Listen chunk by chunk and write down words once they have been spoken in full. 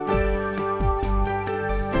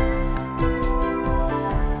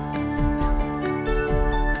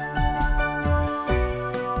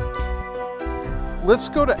let's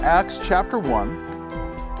go to Acts chapter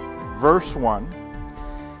 1, verse 1.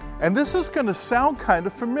 And this is going to sound kind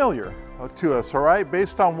of familiar to us, all right?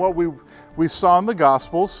 Based on what we saw in the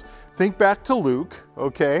Gospels. Think back to Luke,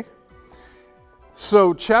 okay?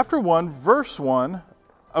 So chapter 1, verse 1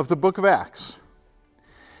 of the book of Acts.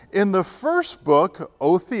 In the first book,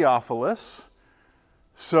 O Theophilus,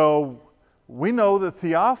 so we know that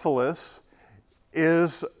Theophilus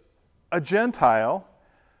is a Gentile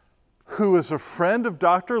who is a friend of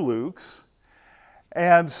Dr. Luke's.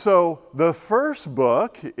 And so the first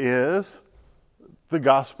book is the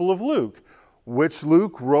Gospel of Luke, which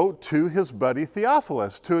Luke wrote to his buddy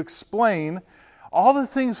Theophilus to explain all the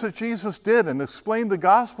things that Jesus did and explain the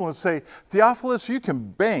gospel and say, Theophilus, you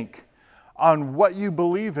can bank on what you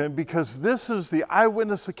believe in because this is the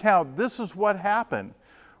eyewitness account. This is what happened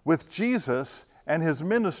with Jesus and his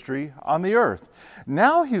ministry on the earth.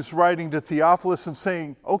 Now he's writing to Theophilus and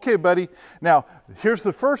saying, okay, buddy, now here's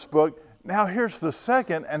the first book, now here's the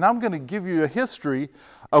second, and I'm going to give you a history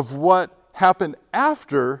of what happened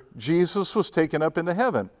after Jesus was taken up into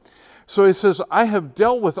heaven. So he says, I have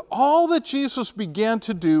dealt with all that Jesus began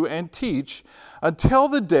to do and teach until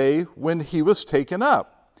the day when he was taken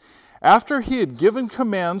up. After he had given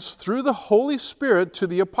commands through the Holy Spirit to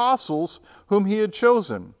the apostles whom he had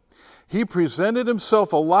chosen, he presented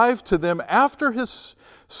himself alive to them after his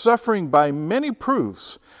suffering by many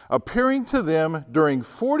proofs, appearing to them during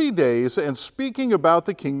 40 days and speaking about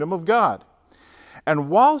the kingdom of God. And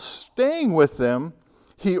while staying with them,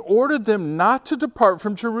 he ordered them not to depart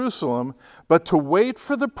from Jerusalem, but to wait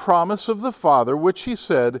for the promise of the Father, which he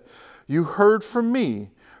said, you heard from me,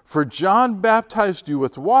 for John baptized you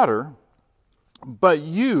with water, but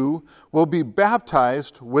you will be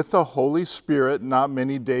baptized with the Holy Spirit not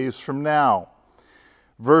many days from now.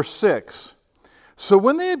 Verse 6. So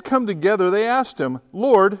when they had come together, they asked him,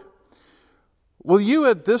 Lord, will you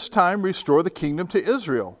at this time restore the kingdom to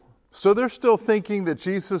Israel? So they're still thinking that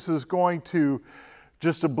Jesus is going to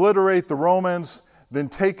just obliterate the Romans, then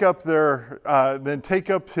take up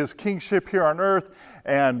his kingship here on earth,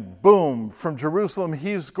 and boom, from Jerusalem,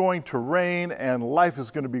 he's going to reign, and life is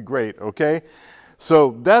going to be great, okay?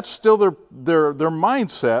 So that's still their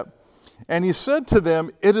mindset. And he said to them,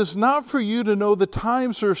 it is not for you to know the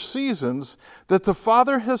times or seasons that the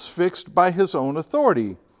Father has fixed by his own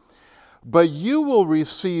authority, but you will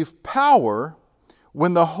receive power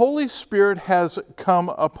when the Holy Spirit has come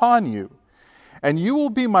upon you. And you will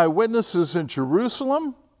be my witnesses in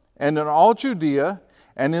Jerusalem and in all Judea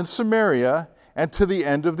and in Samaria and to the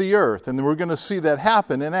end of the earth. And we're going to see that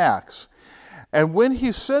happen in Acts. And when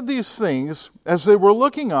he said these things, as they were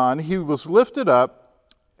looking on, he was lifted up,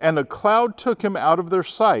 and a cloud took him out of their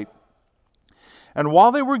sight. And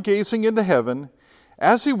while they were gazing into heaven,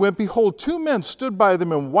 as he went, behold, two men stood by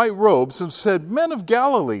them in white robes and said, Men of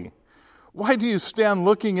Galilee, why do you stand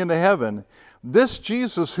looking into heaven? This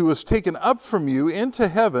Jesus who was taken up from you into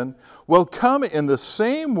heaven will come in the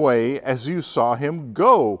same way as you saw him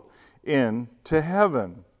go into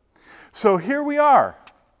heaven. So here we are.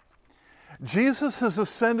 Jesus has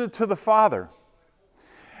ascended to the Father.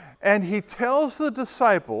 And he tells the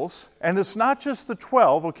disciples, and it's not just the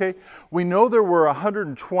 12, okay? We know there were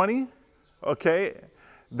 120, okay,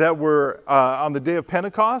 that were on the day of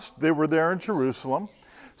Pentecost. They were there in Jerusalem.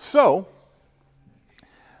 So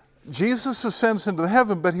Jesus ascends into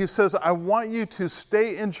heaven, but he says, I want you to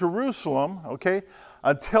stay in Jerusalem, okay,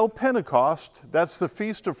 until Pentecost. That's the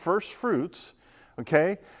Feast of First Fruits,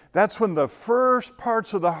 okay? That's when the first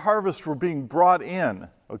parts of the harvest were being brought in,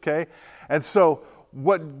 okay? And so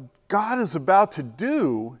what God is about to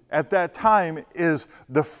do at that time is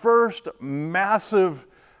the first massive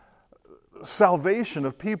salvation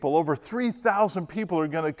of people. Over 3,000 people are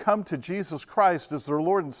going to come to Jesus Christ as their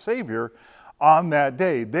Lord and Savior on that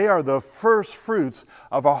day. They are the first fruits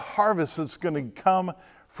of a harvest that's going to come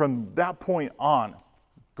from that point on,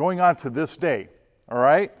 going on to this day, all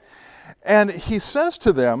right? And he says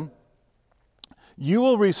to them, you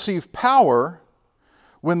will receive power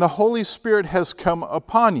when the Holy Spirit has come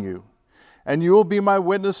upon you, and you will be my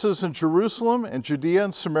witnesses in Jerusalem and Judea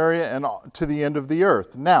and Samaria and to the end of the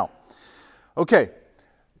earth. Now, okay,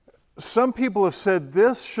 some people have said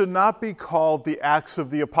this should not be called the Acts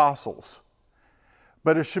of the Apostles,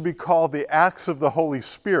 but it should be called the Acts of the Holy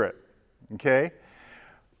Spirit, okay?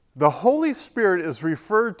 The Holy Spirit is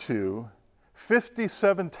referred to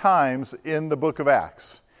 57 times in the book of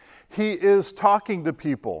Acts. He is talking to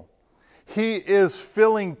people. He is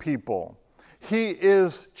filling people. He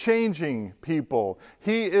is changing people.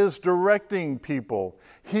 He is directing people.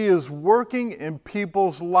 He is working in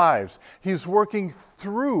people's lives. He's working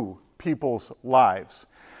through people's lives.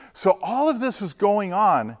 So all of this is going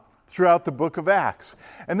on throughout the book of Acts.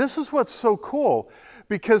 And this is what's so cool,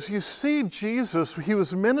 because you see Jesus, he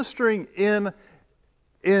was ministering in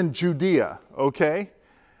Judea, okay?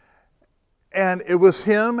 And it was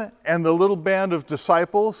him and the little band of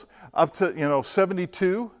disciples up to,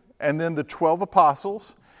 72, and then the 12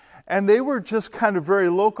 apostles. And they were just kind of very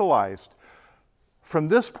localized. From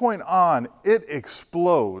this point on, it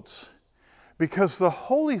explodes because the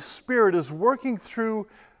Holy Spirit is working through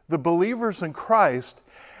the believers in Christ,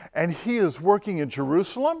 and he is working in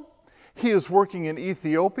Jerusalem, he is working in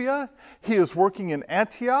Ethiopia, he is working in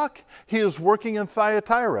Antioch, he is working in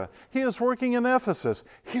Thyatira, he is working in Ephesus.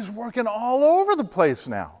 He's working all over the place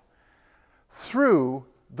now through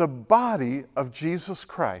the body of Jesus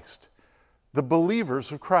Christ, the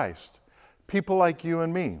believers of Christ, people like you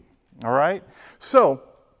and me, all right? So,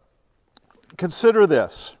 consider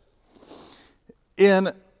this.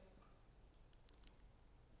 In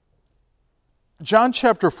John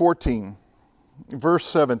chapter 14, verse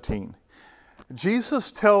 17,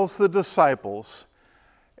 Jesus tells the disciples,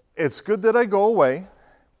 it's good that I go away.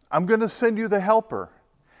 I'm going to send you the helper,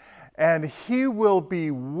 and he will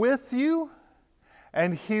be with you,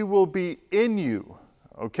 and he will be in you,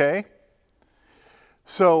 okay?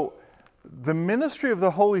 So the ministry of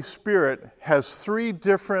the Holy Spirit has three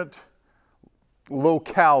different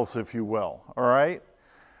locales, if you will, all right?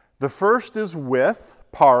 The first is with,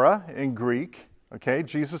 para in Greek, okay?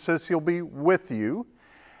 Jesus says he'll be with you,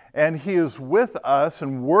 and he is with us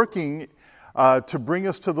and working to bring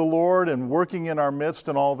us to the Lord and working in our midst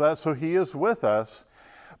and all that, so he is with us.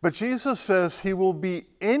 But Jesus says he will be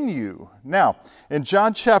in you. Now, in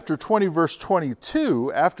John chapter 20, verse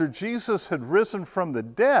 22, after Jesus had risen from the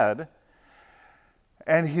dead,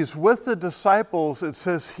 and he's with the disciples, it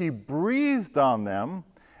says he breathed on them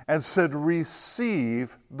and said,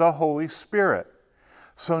 receive the Holy Spirit.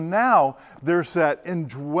 So now there's that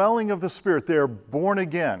indwelling of the Spirit. They are born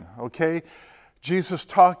again, okay? Jesus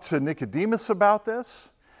talked to Nicodemus about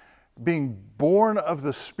this, being born of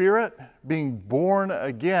the Spirit, being born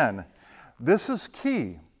again. This is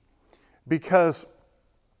key because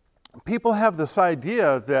people have this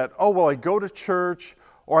idea that, oh, well, I go to church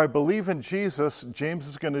or I believe in Jesus. James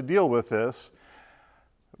is going to deal with this.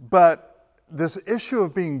 But this issue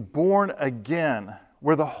of being born again,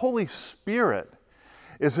 where the Holy Spirit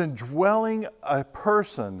is indwelling a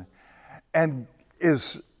person and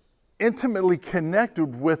is intimately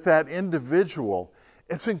connected with that individual,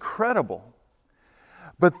 it's incredible.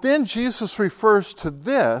 But then Jesus refers to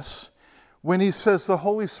this when he says the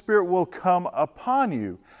Holy Spirit will come upon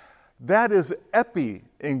you. That is epi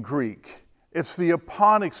in Greek. It's the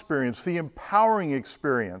upon experience, the empowering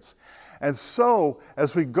experience. And so,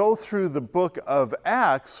 as we go through the book of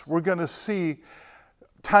Acts, we're going to see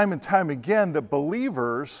time and time again that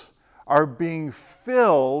believers are being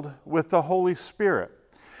filled with the Holy Spirit.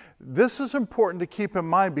 This is important to keep in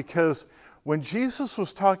mind because when Jesus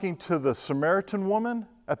was talking to the Samaritan woman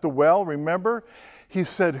at the well, remember, he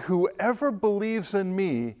said, whoever believes in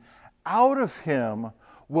me, out of him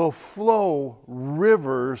will flow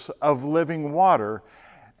rivers of living water.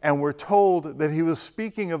 And we're told that he was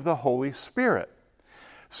speaking of the Holy Spirit.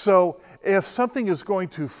 So if something is going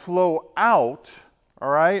to flow out, all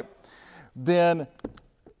right, then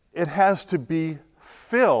it has to be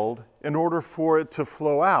filled in order for it to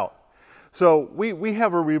flow out. So we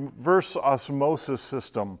have a reverse osmosis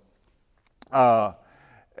system at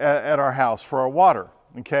our house for our water,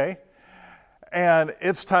 okay? And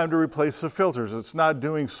it's time to replace the filters. It's not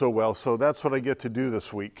doing so well, so that's what I get to do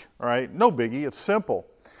this week, all right? No biggie, it's simple.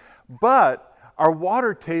 But our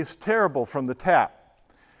water tastes terrible from the tap.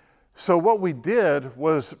 So what we did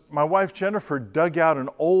was my wife Jennifer dug out an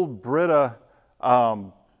old Brita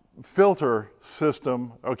filter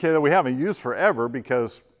system, okay, that we haven't used forever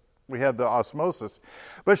because we had the osmosis.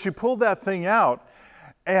 But she pulled that thing out,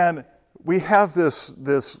 and we have this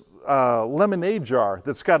lemonade jar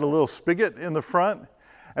that's got a little spigot in the front.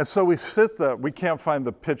 And so we can't find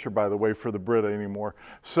the pitcher, by the way, for the Brita anymore.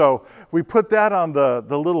 So we put that on the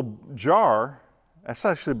little jar. That's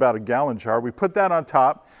actually about a gallon jar. We put that on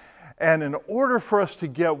top. And in order for us to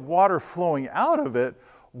get water flowing out of it,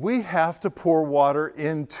 we have to pour water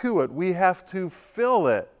into it. We have to fill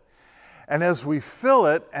it. And as we fill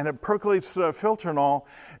it, and it percolates through that filter and all,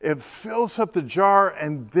 it fills up the jar,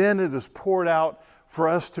 and then it is poured out for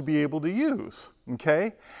us to be able to use,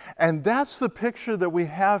 okay? And that's the picture that we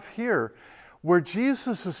have here, where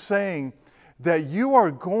Jesus is saying that you are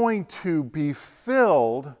going to be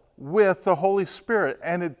filled with the Holy Spirit.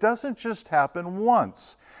 And it doesn't just happen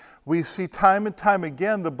once. we see time and time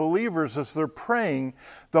again the believers, as they're praying,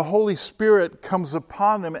 the Holy Spirit comes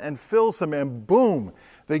upon them and fills them, and boom,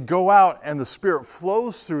 they go out and the Spirit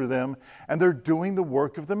flows through them, and they're doing the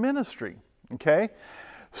work of the ministry, okay?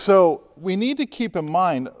 So we need to keep in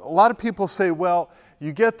mind, a lot of people say, well,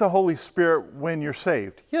 you get the Holy Spirit when you're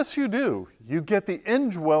saved. Yes, you do. You get the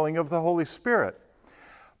indwelling of the Holy Spirit.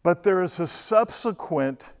 But there is a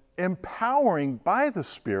subsequent empowering by the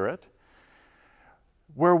Spirit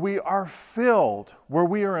where we are filled, where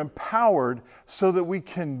we are empowered so that we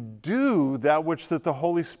can do that which that the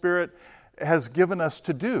Holy Spirit has given us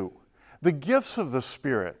to do. The gifts of the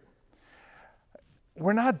Spirit.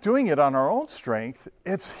 We're not doing it on our own strength.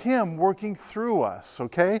 It's Him working through us,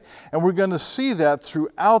 okay? And we're going to see that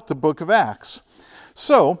throughout the book of Acts.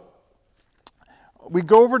 So, we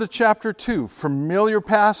go over to chapter 2, familiar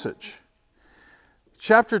passage.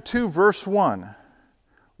 Chapter 2, verse 1.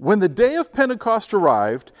 When the day of Pentecost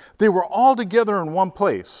arrived, they were all together in one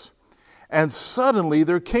place. And suddenly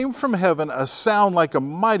there came from heaven a sound like a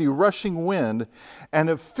mighty rushing wind, and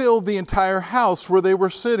it filled the entire house where they were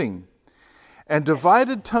sitting. And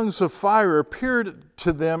divided tongues of fire appeared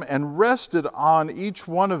to them and rested on each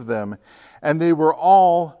one of them. And they were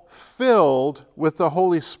all filled with the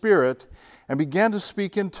Holy Spirit and began to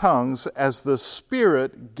speak in tongues as the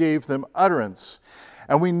Spirit gave them utterance.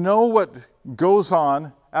 And we know what goes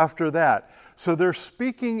on after that. So they're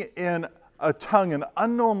speaking in a tongue, an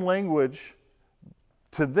unknown language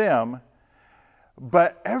to them,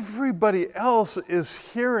 but everybody else is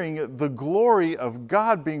hearing the glory of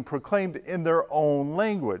God being proclaimed in their own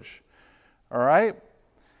language. All right?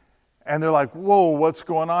 And they're like, whoa, what's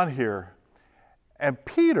going on here? And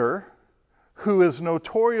Peter, who is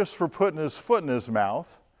notorious for putting his foot in his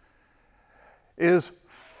mouth, is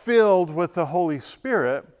filled with the Holy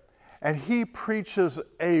Spirit, and he preaches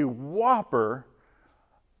a whopper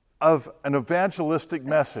of an evangelistic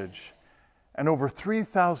message. And over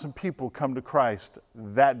 3,000 people come to Christ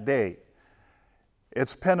that day.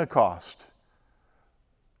 It's Pentecost,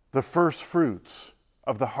 the first fruits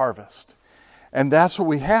of the harvest. And that's what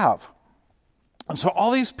we have. And so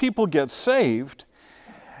all these people get saved.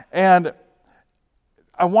 And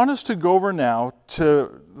I want us to go over now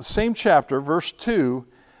to the same chapter, verse 2.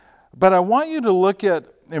 But I want you to look at,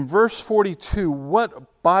 in verse 42,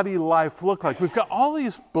 what body life looked like. We've got all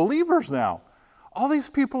these believers now. All these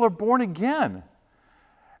people are born again.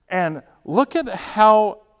 And look at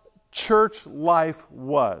how church life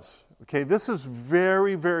was. Okay, this is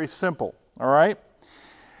very, very simple. All right?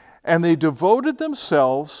 And they devoted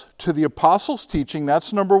themselves to the apostles' teaching.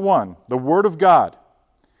 That's number one, the Word of God.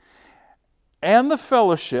 And the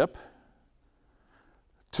fellowship,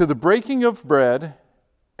 to the breaking of bread,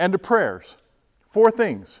 and to prayers. 4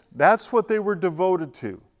 things. That's what they were devoted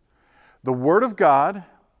to. The Word of God,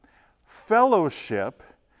 fellowship,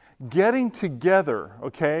 getting together,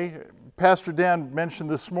 okay? Pastor Dan mentioned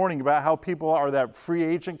this morning about how people are that free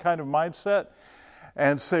agent kind of mindset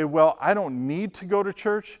and say, well, I don't need to go to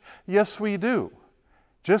church. Yes, we do.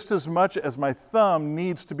 Just as much as my thumb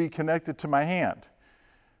needs to be connected to my hand.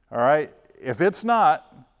 All right? If it's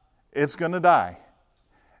not, it's going to die.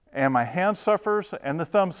 And my hand suffers and the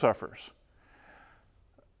thumb suffers.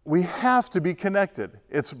 We have to be connected.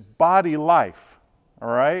 It's body life. All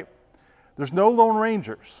right? There's no Lone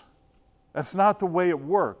Rangers. That's not the way it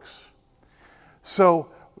works. So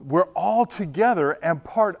we're all together, and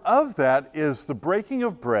part of that is the breaking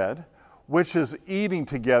of bread, which is eating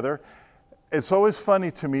together. It's always funny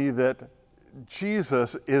to me that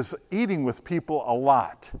Jesus is eating with people a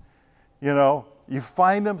lot. You know, you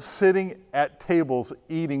find him sitting at tables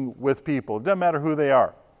eating with people. It doesn't matter who they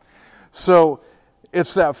are. So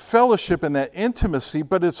it's that fellowship and that intimacy,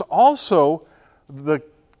 but it's also the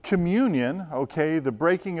communion, okay, the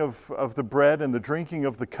breaking of the bread and the drinking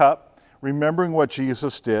of the cup, remembering what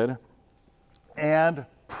Jesus did, and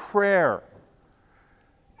prayer.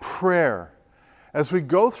 Prayer. As we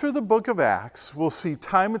go through the book of Acts, we'll see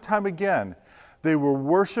time and time again, they were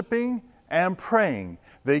worshiping and praying.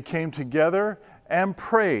 They came together and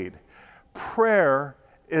prayed. Prayer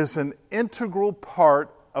is an integral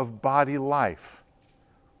part of body life.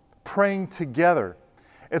 Praying together.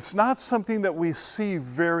 It's not something that we see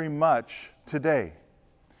very much today.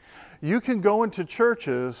 You can go into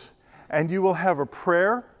churches and you will have a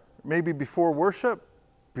prayer, maybe before worship,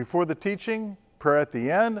 before the teaching, prayer at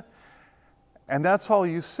the end, and that's all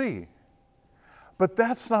you see. But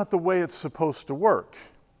that's not the way it's supposed to work.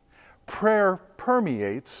 Prayer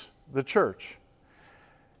permeates the church.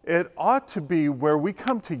 It ought to be where we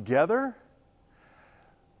come together.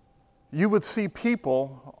 You would see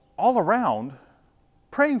people all around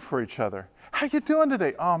praying for each other. How you doing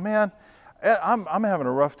today? Oh man, I'm having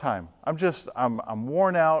a rough time. I'm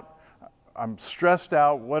worn out. I'm stressed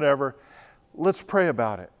out, whatever. Let's pray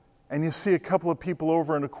about it. And you see a couple of people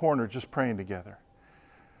over in a corner just praying together.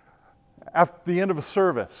 After the end of a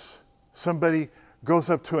service, somebody goes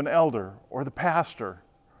up to an elder or the pastor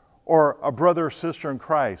or a brother or sister in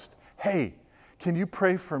Christ. Hey, can you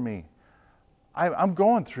pray for me? I'm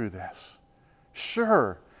going through this.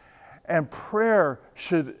 Sure. And prayer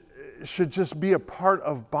should just be a part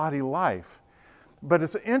of body life. But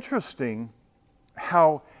it's interesting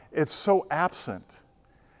how it's so absent.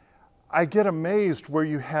 I get amazed where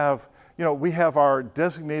you have, we have our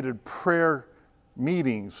designated prayer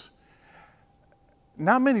meetings.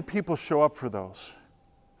 Not many people show up for those.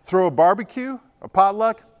 Throw a barbecue, a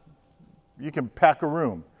potluck, you can pack a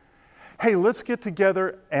room. Hey, let's get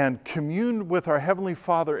together and commune with our Heavenly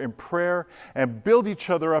Father in prayer and build each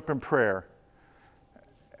other up in prayer.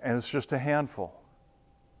 And it's just a handful.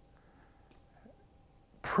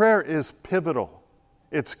 Prayer is pivotal.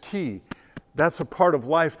 It's key. That's a part of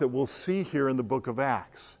life that we'll see here in the book of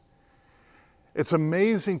Acts. It's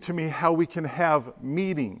amazing to me how we can have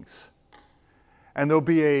meetings, and there'll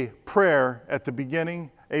be a prayer at the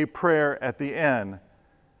beginning, a prayer at the end,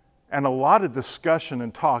 and a lot of discussion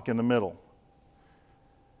and talk in the middle.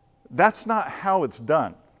 That's not how it's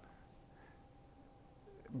done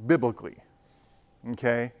biblically,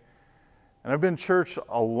 okay? And I've been in church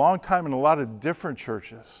a long time in a lot of different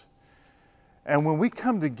churches. And when we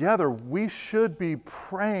come together, we should be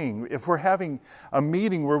praying. If we're having a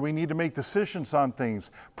meeting where we need to make decisions on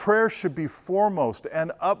things, prayer should be foremost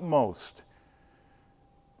and upmost.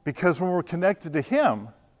 Because when we're connected to Him,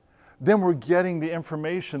 then we're getting the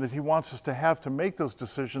information that He wants us to have to make those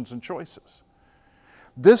decisions and choices.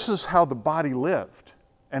 This is how the body lived.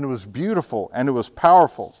 And it was beautiful and it was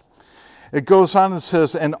powerful. It goes on and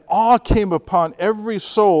says, and awe came upon every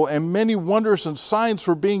soul, and many wonders and signs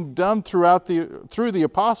were being done through the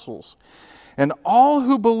apostles. And all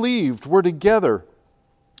who believed were together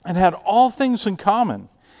and had all things in common.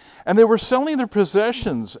 And they were selling their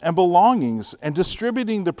possessions and belongings and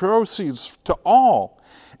distributing the proceeds to all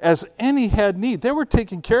as any had need. They were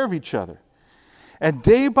taking care of each other. And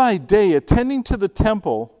day by day, attending to the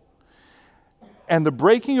temple and the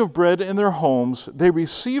breaking of bread in their homes, they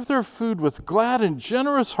received their food with glad and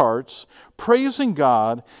generous hearts, praising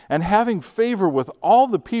God and having favor with all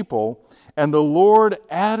the people. And the Lord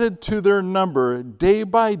added to their number day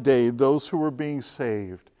by day those who were being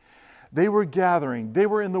saved. They were gathering. They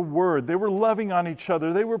were in the Word. They were loving on each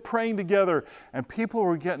other. They were praying together. And people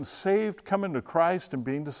were getting saved, coming to Christ and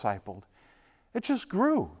being discipled. It just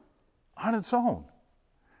grew on its own.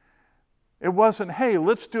 It wasn't, hey,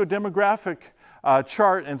 let's do a demographic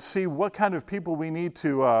chart and see what kind of people we need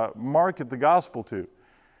to market the gospel to.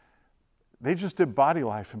 They just did body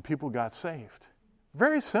life and people got saved.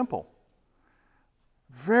 Very simple.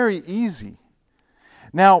 Very easy.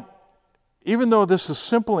 Now, even though this is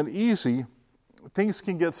simple and easy, things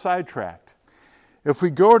can get sidetracked. If we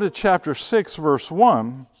go to chapter 6, verse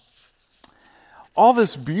 1, all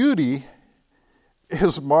this beauty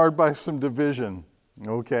is marred by some division,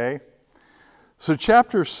 okay? So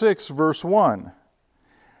chapter 6, verse 1.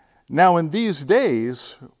 Now in these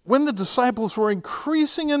days, when the disciples were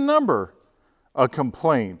increasing in number, a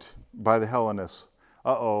complaint by the Hellenists.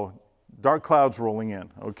 Dark clouds rolling in,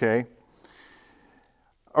 okay?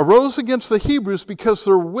 Arose against the Hebrews because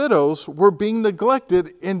their widows were being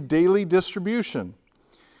neglected in daily distribution.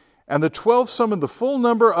 And the 12 summoned the full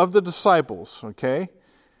number of the disciples, okay?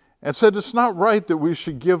 And said, it's not right that we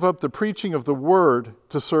should give up the preaching of the word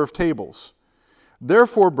to serve tables.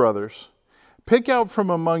 Therefore, brothers, pick out from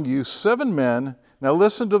among you 7 men, now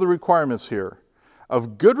listen to the requirements here,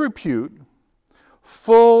 of good repute,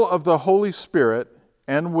 full of the Holy Spirit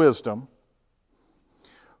and wisdom,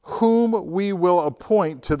 whom we will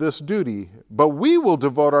appoint to this duty, but we will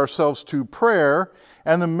devote ourselves to prayer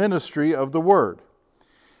and the ministry of the word.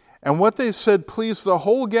 And what they said pleased the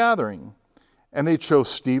whole gathering, and they chose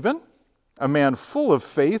Stephen, a man full of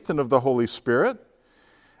faith and of the Holy Spirit,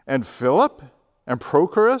 and Philip, and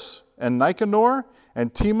Prochorus, and Nicanor,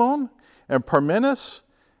 and Timon, and Parmenas,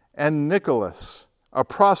 and Nicholas, a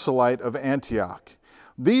proselyte of Antioch.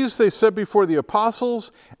 These they set before the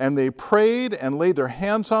apostles, and they prayed and laid their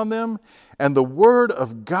hands on them, and the word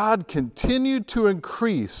of God continued to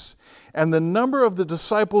increase, and the number of the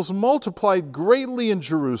disciples multiplied greatly in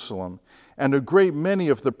Jerusalem, and a great many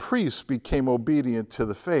of the priests became obedient to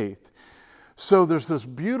the faith. So there's this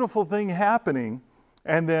beautiful thing happening,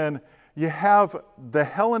 and then you have the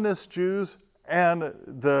Hellenist Jews and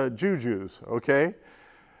the Jews, okay?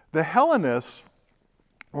 The Hellenists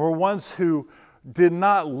were ones who did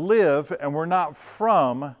not live and were not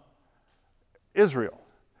from Israel.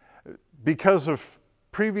 Because of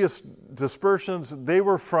previous dispersions, they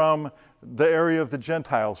were from the area of the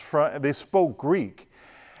Gentiles. They spoke Greek.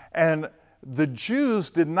 And the Jews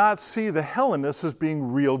did not see the Hellenists as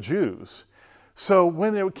being real Jews. So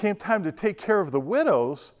when it came time to take care of the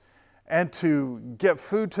widows and to get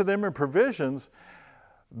food to them and provisions,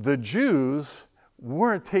 the Jews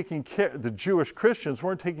weren't taking care, the Jewish Christians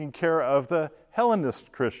weren't taking care of the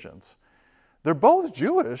Hellenist Christians. They're both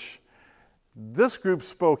Jewish. This group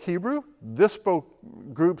spoke Hebrew, this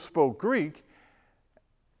group spoke Greek,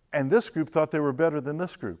 and this group thought they were better than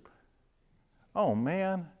this group. Oh,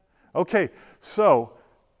 man. Okay, so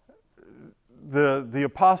the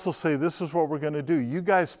apostles say, this is what we're going to do. You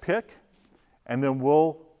guys pick, and then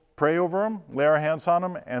we'll pray over them, lay our hands on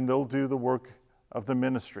them, and they'll do the work of the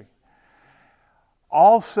ministry.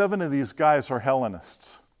 All 7 of these guys are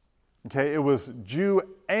Hellenists. Okay, it was Jew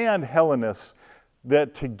and Hellenists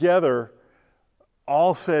that together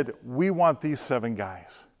all said, we want these 7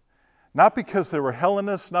 guys. Not because they were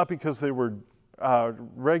Hellenists, not because they were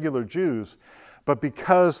regular Jews, but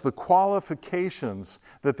because the qualifications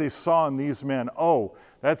that they saw in these men, oh,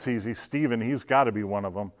 that's easy, Stephen, he's got to be one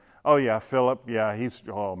of them. Oh yeah, Philip, yeah,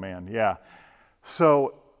 oh man, yeah.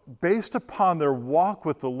 So based upon their walk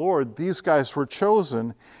with the Lord, these guys were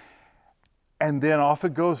chosen, and then off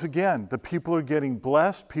it goes again. The people are getting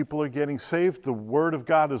blessed, people are getting saved, the Word of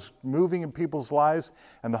God is moving in people's lives,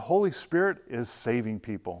 and the Holy Spirit is saving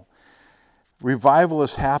people. Revival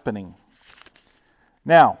is happening.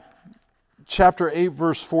 Now, chapter 8,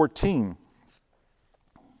 verse 14.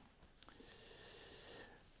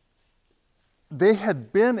 They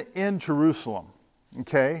had been in Jerusalem,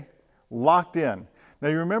 okay, locked in. Now,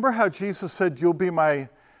 you remember how Jesus said, you'll be my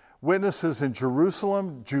witnesses in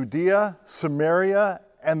Jerusalem, Judea, Samaria,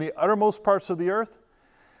 and the uttermost parts of the earth?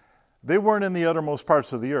 They weren't in the uttermost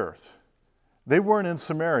parts of the earth. They weren't in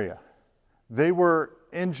Samaria. They were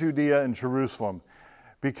in Judea and Jerusalem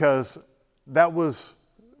because that was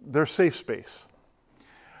their safe space.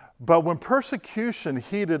 But when persecution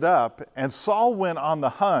heated up and Saul went on the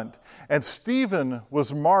hunt and Stephen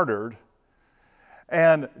was martyred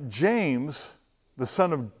and James,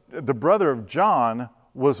 the brother of John,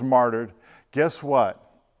 was martyred, guess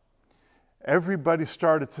what? Everybody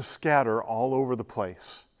started to scatter all over the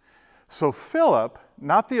place. So Philip,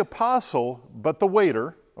 not the apostle, but the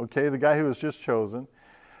waiter, okay, the guy who was just chosen,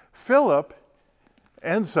 Philip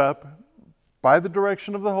ends up, by the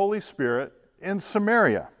direction of the Holy Spirit, in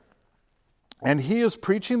Samaria. And he is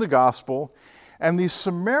preaching the gospel, and these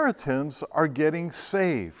Samaritans are getting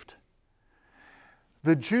saved.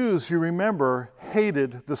 The Jews, you remember,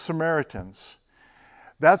 hated the Samaritans.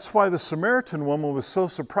 That's why the Samaritan woman was so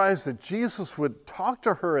surprised that Jesus would talk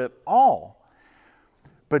to her at all.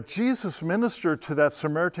 But Jesus ministered to that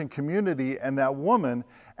Samaritan community and that woman,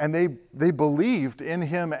 and they believed in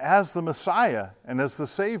him as the Messiah and as the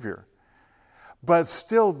Savior. But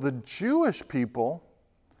still, the Jewish people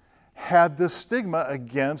had this stigma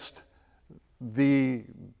against the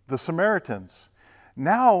Samaritans.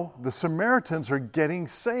 Now, the Samaritans are getting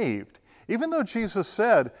saved. Even though Jesus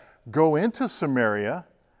said, go into Samaria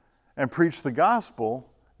and preach the gospel,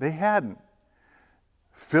 they hadn't.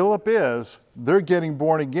 Philip is, they're getting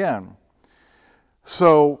born again.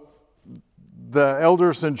 So the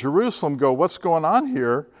elders in Jerusalem go, what's going on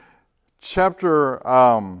here? Chapter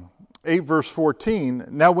 8, verse 14.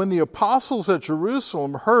 Now when the apostles at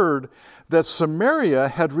Jerusalem heard that Samaria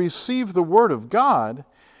had received the word of God,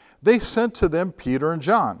 they sent to them Peter and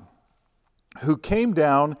John, who came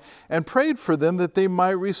down and prayed for them that they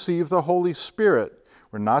might receive the Holy Spirit.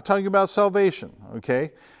 We're not talking about salvation,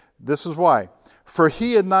 okay? This is why. For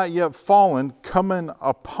he had not yet fallen, coming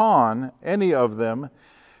upon any of them,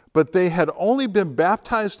 but they had only been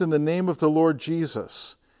baptized in the name of the Lord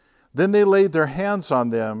Jesus. Then they laid their hands on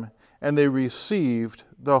them, and they received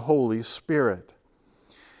the Holy Spirit.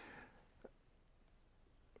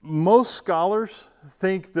 Most scholars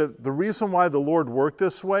think that the reason why the Lord worked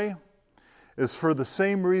this way is for the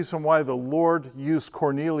same reason why the Lord used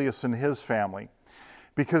Cornelius and his family,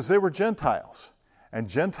 because they were Gentiles, and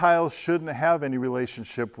Gentiles shouldn't have any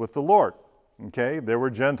relationship with the Lord. Okay, they were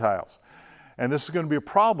Gentiles. And this is going to be a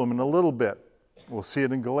problem in a little bit. We'll see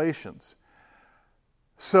it in Galatians.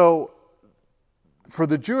 So, for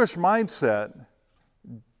the Jewish mindset,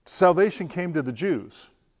 salvation came to the Jews.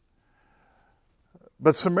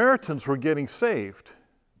 But Samaritans were getting saved.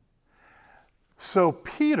 So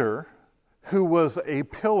Peter, who was a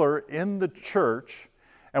pillar in the church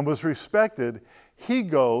and was respected, he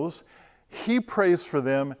goes, he prays for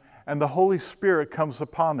them, and the Holy Spirit comes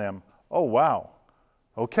upon them. Oh, wow.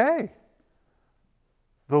 Okay.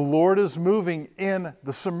 The Lord is moving in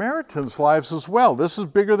the Samaritans' lives as well. This is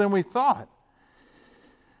bigger than we thought.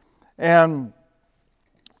 And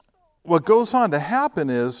what goes on to happen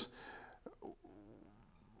is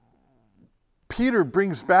Peter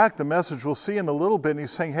brings back the message we'll see in a little bit, and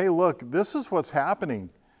he's saying, hey, look, this is what's happening.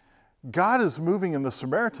 God is moving in the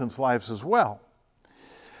Samaritans' lives as well.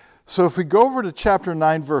 So if we go over to chapter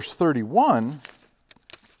 9, verse 31,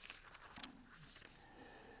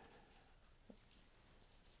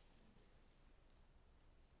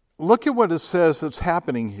 look at what it says that's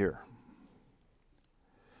happening here.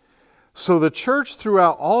 So the church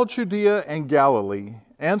throughout all Judea and Galilee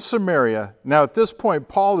and Samaria, now at this point,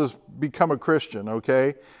 Paul has become a Christian,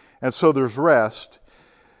 okay? And so there's rest.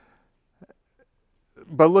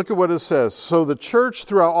 But look at what it says. So the church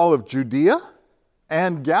throughout all of Judea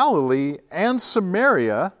and Galilee and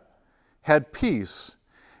Samaria had peace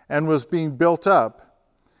and was being built up,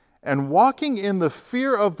 and walking in the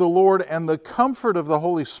fear of the Lord and the comfort of the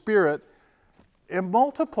Holy Spirit, it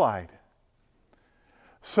multiplied.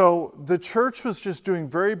 So the church was just doing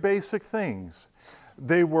very basic things.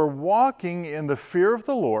 They were walking in the fear of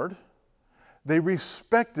the Lord. They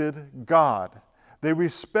respected God. They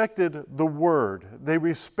respected the Word. They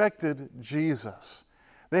respected Jesus.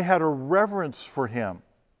 They had a reverence for Him.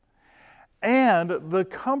 And the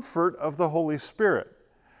comfort of the Holy Spirit.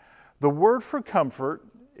 The word for comfort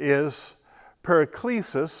is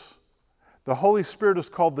paraklesis. The Holy Spirit is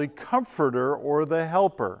called the Comforter or the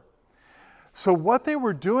Helper. So what they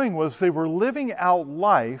were doing was they were living out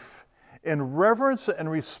life in reverence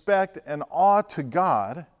and respect and awe to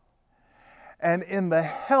God, and in the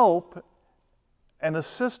help and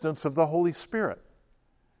assistance of the Holy Spirit.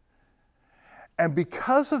 And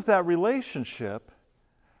because of that relationship,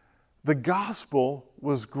 the gospel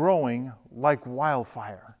was growing like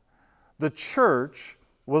wildfire. The church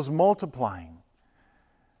was multiplying.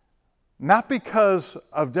 Not because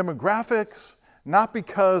of demographics, not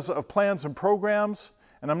because of plans and programs.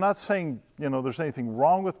 And I'm not saying, there's anything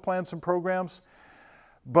wrong with plans and programs,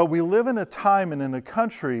 but we live in a time and in a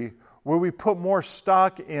country where we put more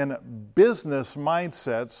stock in business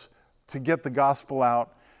mindsets to get the gospel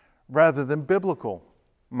out rather than biblical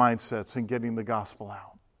mindsets in getting the gospel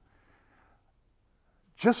out.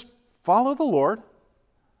 Just follow the Lord,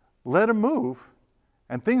 let Him move,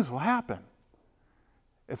 and things will happen.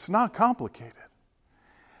 It's not complicated.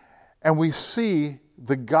 And we see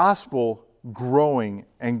the gospel growing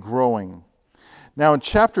and growing. Now in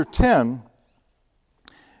chapter 10,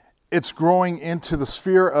 it's growing into the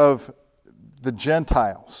sphere of the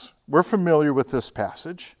Gentiles. We're familiar with this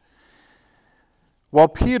passage. While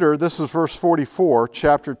Peter, this is verse 44,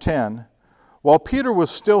 chapter 10, while Peter was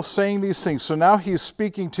still saying these things, so now he's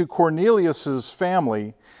speaking to Cornelius'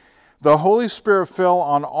 family, the Holy Spirit fell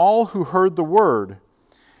on all who heard the word.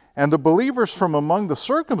 And the believers from among the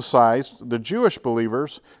circumcised, the Jewish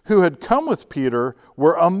believers, who had come with Peter,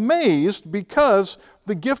 were amazed because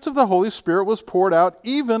the gift of the Holy Spirit was poured out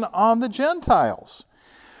even on the Gentiles.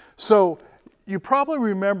 So you probably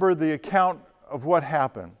remember the account of what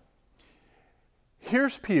happened.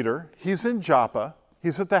 Here's Peter. He's in Joppa.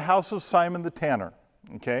 He's at the house of Simon the tanner,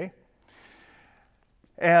 okay?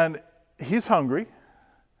 And he's hungry.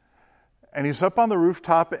 And he's up on the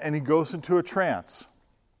rooftop and he goes into a trance.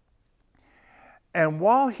 And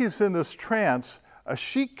while he's in this trance, a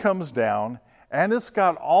sheet comes down and it's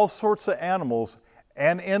got all sorts of animals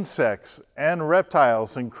and insects and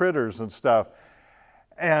reptiles and critters and stuff.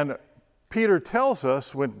 And Peter tells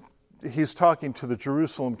us when he's talking to the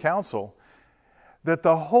Jerusalem council that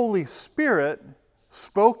the Holy Spirit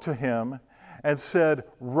spoke to him and said,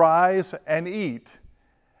 "Rise and eat."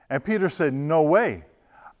 And Peter said, "No way.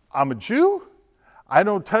 I'm a Jew. I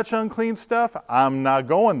don't touch unclean stuff. I'm not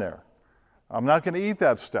going there. I'm not going to eat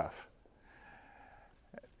that stuff."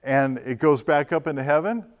 And it goes back up into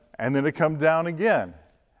heaven, and then it comes down again.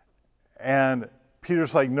 And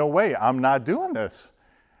Peter's like, "No way, I'm not doing this."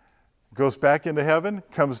 Goes back into heaven,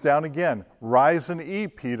 comes down again. "Rise and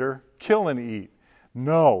eat, Peter. Kill and eat."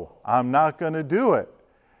 "No, I'm not going to do it."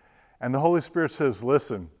 And the Holy Spirit says,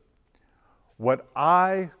 "Listen, what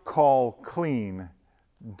I call clean,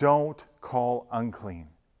 don't call unclean."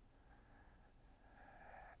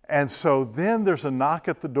 And so then there's a knock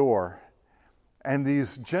at the door, and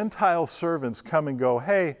these Gentile servants come and go,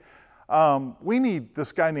 "Hey, we need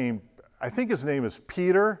this guy named, I think his name is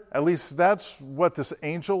Peter." At least that's what this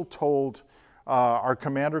angel told our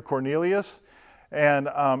commander Cornelius. And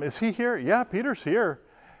is he here? "Yeah, Peter's here."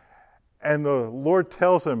 And the Lord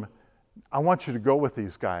tells him, "I want you to go with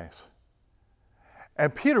these guys."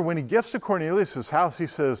 And Peter, when he gets to Cornelius' house, he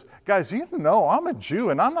says, guys, you know I'm a Jew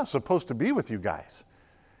and I'm not supposed to be with you guys.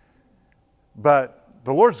 But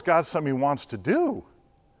the Lord's got something he wants to do.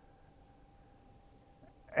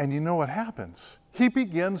 And you know what happens? He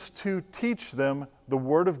begins to teach them the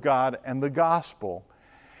Word of God and the gospel.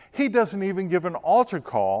 He doesn't even give an altar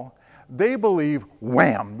call. They believe,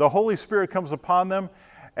 wham, the Holy Spirit comes upon them,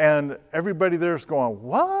 and everybody there's going,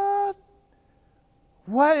 what?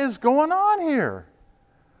 What is going on here?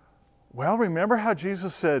 Well, remember how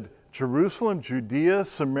Jesus said, Jerusalem, Judea,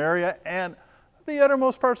 Samaria, and the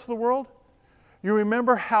uttermost parts of the world? You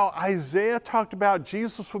remember how Isaiah talked about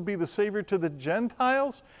Jesus would be the Savior to the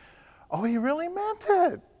Gentiles? Oh, he really meant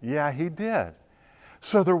it. Yeah, he did.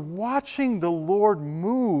 So they're watching the Lord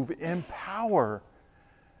move in power,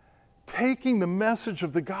 taking the message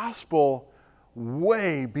of the gospel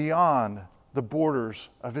way beyond the borders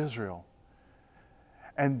of Israel.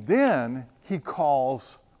 And then he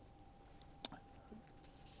calls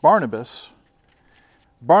Barnabas.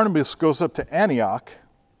 Barnabas goes up to Antioch.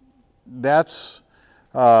 That's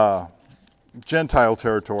Gentile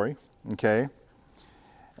territory, okay?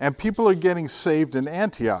 And people are getting saved in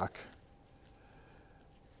Antioch.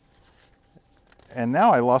 And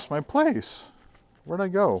now I lost my place. Where'd I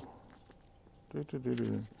go?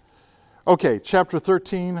 Okay, chapter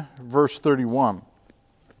 13, verse 31.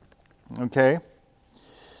 Okay?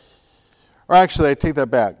 Or actually, I take that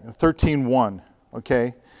back. 13:1.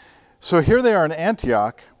 Okay? So here they are in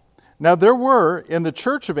Antioch. Now there were in the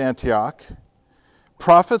church of Antioch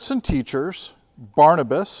prophets and teachers,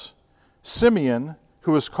 Barnabas, Simeon,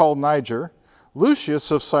 who was called Niger, Lucius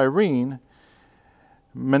of Cyrene,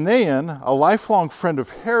 Manaen, a lifelong friend of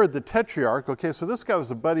Herod the Tetrarch. Okay, so this guy was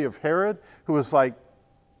a buddy of Herod who was like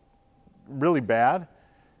really bad,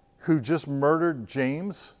 who just murdered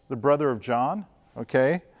James, the brother of John.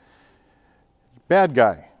 Okay? Bad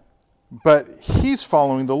guy. But he's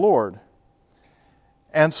following the Lord.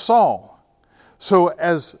 And Saul. So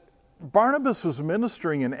as Barnabas was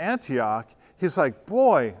ministering in Antioch, he's like,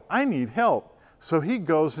 boy, I need help. So he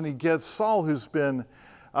goes and he gets Saul, who's been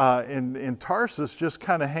in Tarsus, just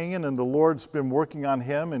kind of hanging, and the Lord's been working on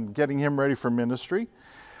him and getting him ready for ministry.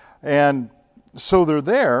 And so they're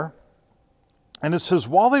there, and it says,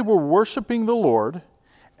 while they were worshiping the Lord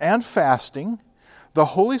and fasting, the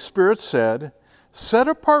Holy Spirit said, set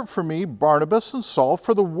apart for me Barnabas and Saul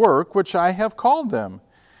for the work which I have called them.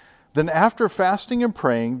 Then after fasting and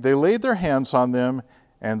praying, they laid their hands on them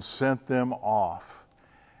and sent them off.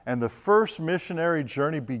 And the first missionary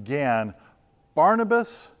journey began.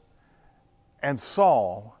 Barnabas and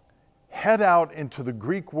Saul head out into the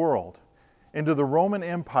Greek world, into the Roman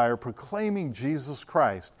Empire, proclaiming Jesus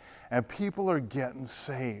Christ, and people are getting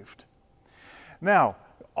saved. Now,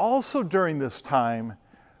 also during this time,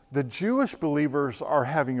 the Jewish believers are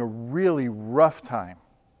having a really rough time.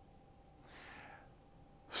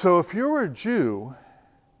 So if you were a Jew,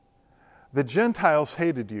 the Gentiles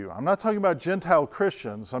hated you. I'm not talking about Gentile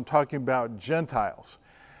Christians, I'm talking about Gentiles.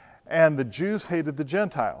 And the Jews hated the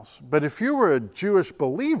Gentiles. But if you were a Jewish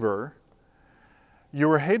believer, you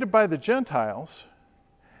were hated by the Gentiles,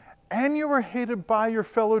 and you were hated by your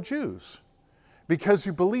fellow Jews because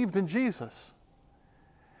you believed in Jesus.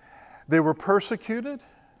 They were persecuted.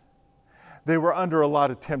 They were under a lot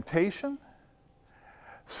of temptation.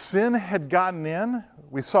 Sin had gotten in.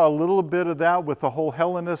 We saw a little bit of that with the whole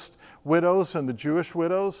Hellenist widows and the Jewish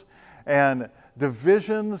widows, and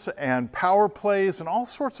divisions and power plays and all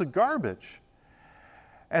sorts of garbage.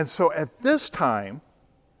 And so at this time,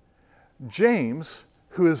 James,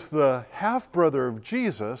 who is the half-brother of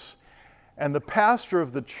Jesus and the pastor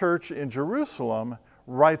of the church in Jerusalem,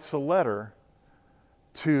 writes a letter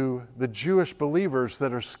to the Jewish believers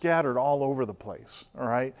that are scattered all over the place, all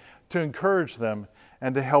right, to encourage them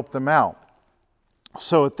and to help them out.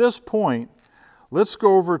 So at this point, let's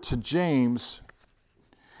go over to James,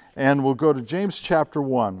 and we'll go to James chapter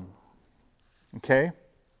 1, okay?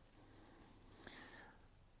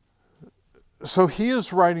 So he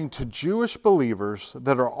is writing to Jewish believers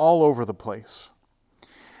that are all over the place.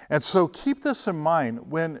 And so keep this in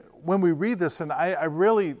mind when we read this, and I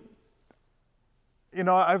really,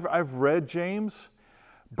 I've read James,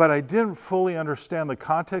 but I didn't fully understand the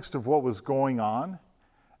context of what was going on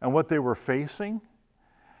and what they were facing.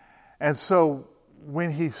 And so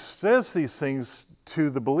when he says these things to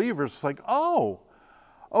the believers, it's like, oh,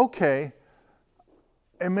 okay,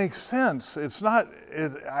 it makes sense.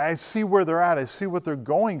 I see where they're at. I see what they're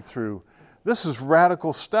going through. This is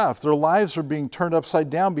radical stuff. Their lives are being turned upside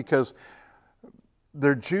down because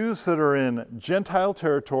they're Jews that are in Gentile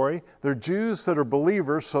territory. They're Jews that are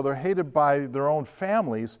believers, so they're hated by their own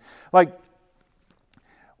families. Like,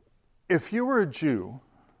 If you were a Jew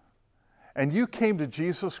and you came to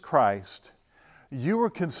Jesus Christ, you were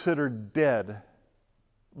considered dead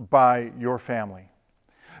by your family.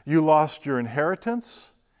 You lost your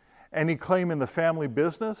inheritance, any claim in the family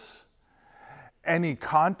business, any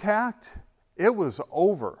contact. It was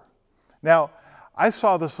over. Now, I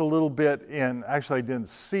saw this a little bit actually I didn't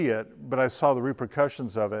see it, but I saw the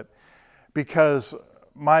repercussions of it because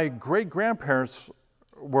my great-grandparents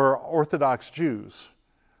were Orthodox Jews,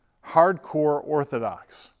 hardcore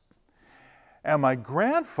Orthodox. And my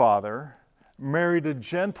grandfather married a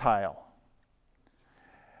Gentile.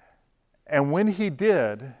 And when he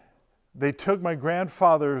did, they took my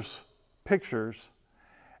grandfather's pictures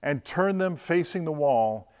and turned them facing the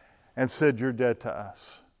wall and said, "You're dead to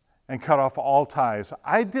us," and cut off all ties.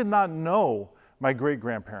 I did not know my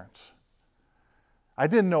great-grandparents. I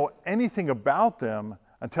didn't know anything about them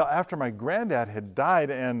until after my granddad had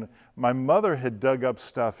died and my mother had dug up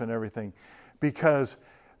stuff and everything. Because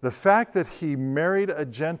the fact that he married a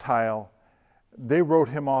Gentile, they wrote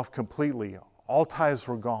him off completely. All ties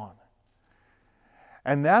were gone.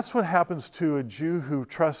 And that's what happens to a Jew who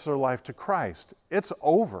trusts their life to Christ. It's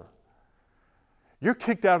over. You're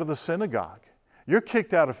kicked out of the synagogue. You're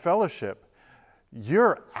kicked out of fellowship.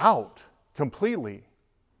 You're out completely.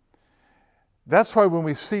 That's why when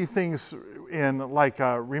we see things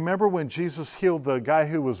remember when Jesus healed the guy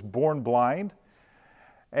who was born blind?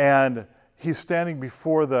 And he's standing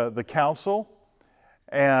before the council,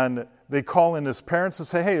 and they call in his parents and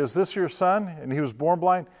say, "Hey, is this your son? And he was born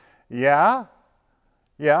blind." Yeah,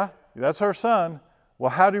 that's our son.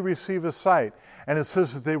 Well, how do you receive his sight? And it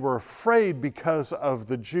says that they were afraid because of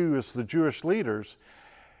the Jews, the Jewish leaders.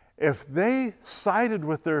 If they sided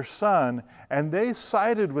with their son and they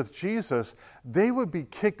sided with Jesus, they would be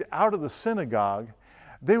kicked out of the synagogue.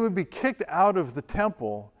 They would be kicked out of the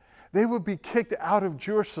temple. They would be kicked out of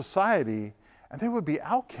Jewish society, and they would be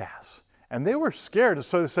outcasts. And they were scared. And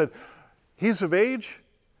so they said, "He's of age,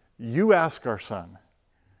 you ask our son."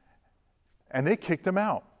 And they kicked him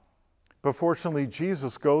out. But fortunately,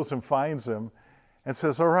 Jesus goes and finds him and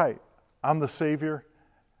says, "All right, I'm the Savior.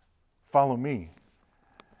 Follow me."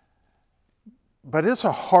 But it's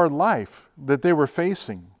a hard life that they were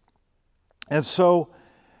facing. And so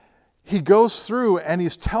he goes through and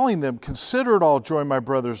he's telling them, "Consider it all joy, my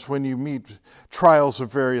brothers, when you meet trials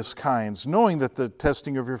of various kinds, knowing that the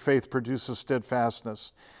testing of your faith produces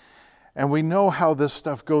steadfastness." And we know how this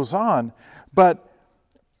stuff goes on. But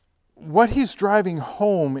what he's driving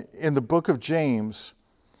home in the book of James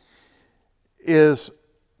is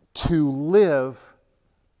to live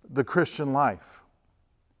the Christian life.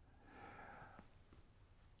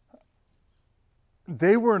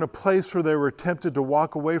 They were in a place where they were tempted to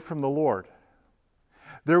walk away from the Lord.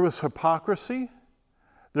 There was hypocrisy.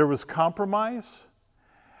 There was compromise.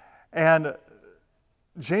 And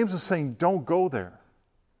James is saying, don't go there.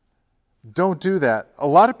 Don't do that. A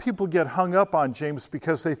lot of people get hung up on James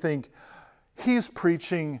because they think he's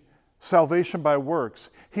preaching salvation by works.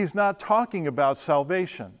 He's not talking about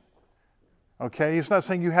salvation. Okay? He's not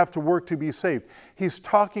saying you have to work to be saved. He's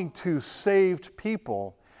talking to saved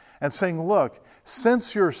people and saying, look,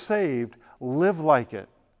 since you're saved, live like it.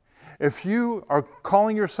 If you are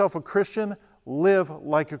calling yourself a Christian, live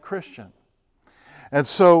like a Christian. And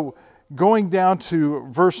so going down to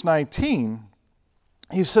verse 19,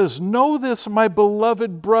 he says, "Know this, my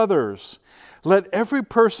beloved brothers. Let every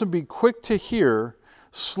person be quick to hear,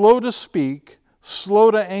 slow to speak,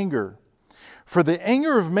 slow to anger. For the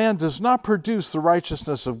anger of man does not produce the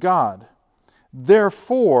righteousness of God.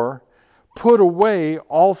 Therefore, put away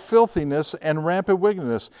all filthiness and rampant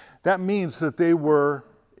wickedness." That means that they were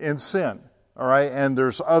in sin, all right? And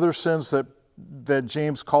there's other sins that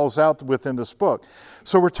James calls out within this book.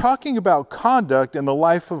 So we're talking about conduct in the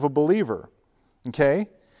life of a believer, okay?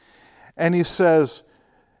 And he says,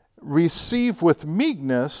 "Receive with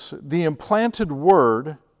meekness the implanted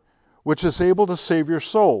word, which is able to save your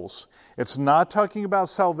souls." It's not talking about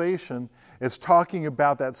salvation. It's talking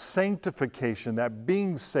about that sanctification, that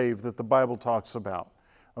being saved that the Bible talks about,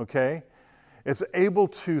 okay? It's able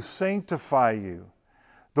to sanctify you.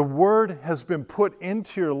 The word has been put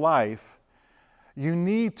into your life. You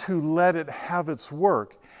need to let it have its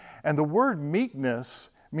work. And the word meekness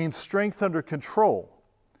means strength under control.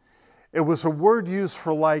 It was a word used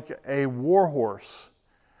for like a war horse.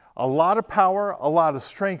 A lot of power, a lot of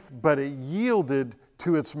strength, but it yielded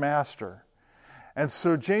to its master. And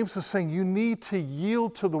so James is saying you need to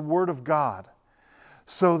yield to the Word of God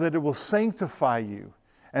so that it will sanctify you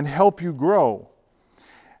and help you grow.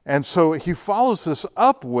 And so he follows this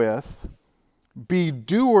up with, "Be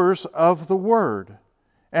doers of the Word,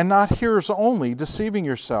 and not hearers only, deceiving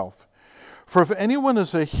yourself. For if anyone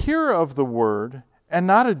is a hearer of the word and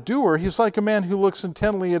not a doer, he's like a man who looks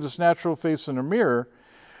intently at his natural face in a mirror.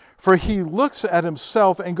 For he looks at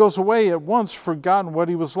himself and goes away at once, forgotten what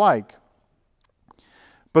he was like.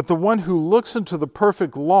 But the one who looks into the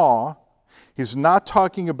perfect law, he's not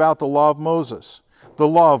talking about the law of Moses, the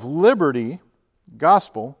law of liberty,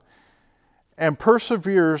 gospel, and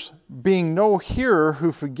perseveres, being no hearer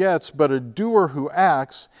who forgets, but a doer who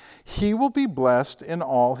acts, he will be blessed in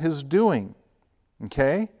all his doing.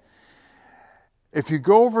 Okay? If you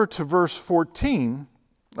go over to verse 14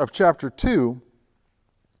 of chapter 2,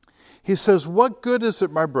 he says, "What good is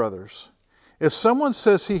it, my brothers, if someone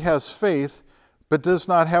says he has faith but does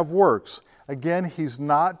not have works?" Again, he's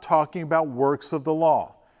not talking about works of the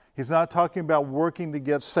law. He's not talking about working to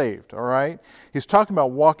get saved, all right? He's talking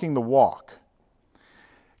about walking the walk.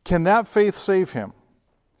 Can that faith save him?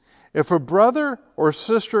 If a brother or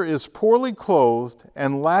sister is poorly clothed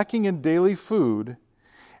and lacking in daily food,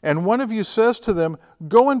 and one of you says to them,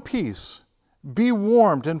 "Go in peace, be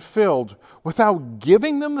warmed and filled," without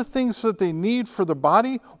giving them the things that they need for the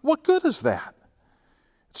body, what good is that?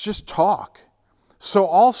 It's just talk. So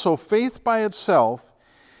also faith by itself,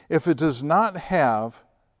 if it does not have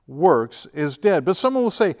works, is dead. But someone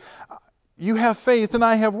will say, "You have faith and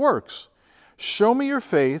I have works. Show me your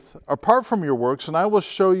faith apart from your works, and I will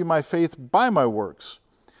show you my faith by my works.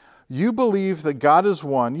 You believe that God is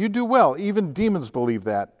one. You do well. Even demons believe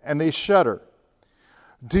that, and they shudder.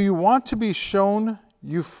 Do you want to be shown,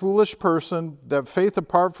 you foolish person, that faith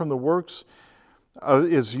apart from the works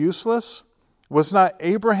is useless? Was not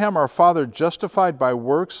Abraham our father justified by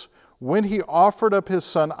works when he offered up his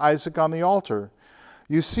son Isaac on the altar?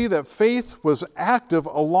 You see that faith was active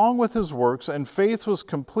along with his works, and faith was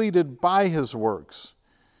completed by his works."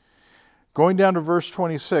 Going down to verse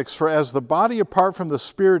 26, "For as the body apart from the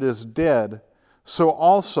spirit is dead, so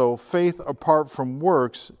also faith apart from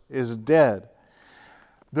works is dead."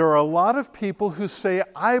 There are a lot of people who say,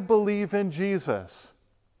 "I believe in Jesus."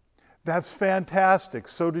 That's fantastic.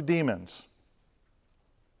 So do demons.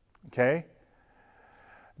 Okay?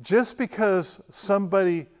 Just because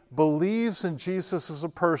somebody believes in Jesus as a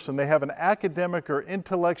person, they have an academic or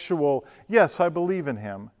intellectual, "Yes, I believe in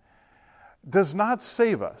him," does not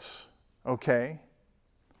save us, okay?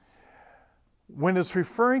 When it's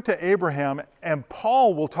referring to Abraham, and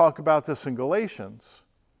Paul will talk about this in Galatians,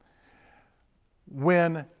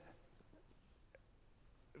 when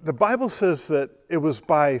the Bible says that it was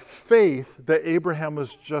by faith that Abraham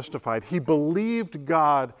was justified. He believed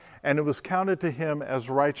God, and it was counted to him as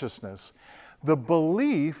righteousness. The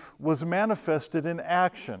belief was manifested in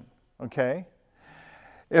action, okay?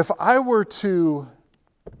 If I were to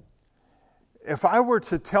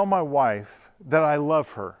tell my wife that I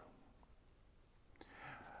love her,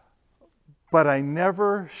 but I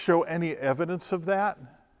never show any evidence of that,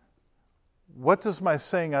 what does my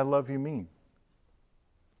saying "I love you" mean?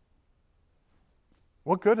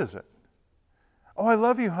 What good is it? "Oh, I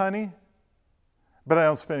love you, honey," but I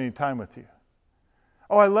don't spend any time with you.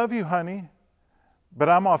 "Oh, I love you, honey," but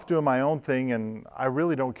I'm off doing my own thing and I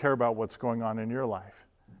really don't care about what's going on in your life.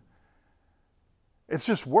 It's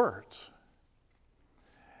just words.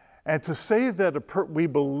 And to say that we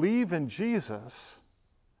believe in Jesus,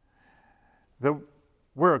 that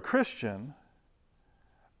we're a Christian,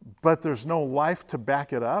 but there's no life to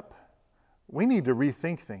back it up, we need to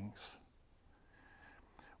rethink things.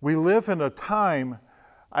 We live in a time,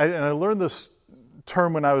 and I learned this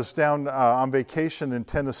term when I was down on vacation in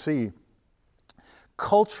Tennessee,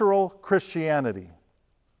 cultural Christianity.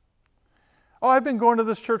 "Oh, I've been going to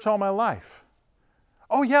this church all my life."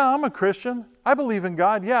 "Oh yeah, I'm a Christian. I believe in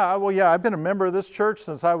God. Yeah, I've been a member of this church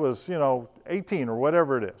since I was, 18 or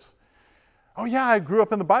whatever it is." "Oh yeah, I grew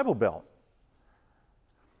up in the Bible Belt."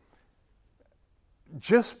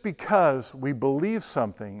 Just because we believe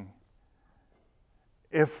something,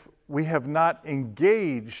 if we have not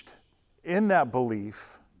engaged in that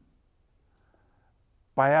belief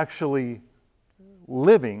by actually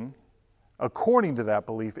living according to that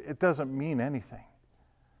belief, it doesn't mean anything.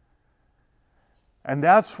 And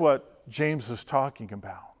that's what James is talking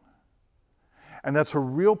about. And that's a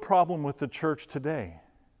real problem with the church today.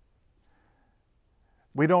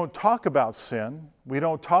 We don't talk about sin. We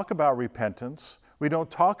don't talk about repentance. We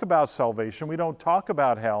don't talk about salvation. We don't talk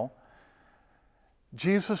about hell.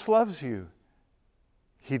 Jesus loves you.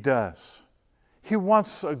 He does. He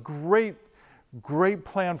wants a great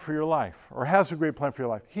plan for your life, or has a great plan for your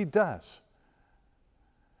life. He does.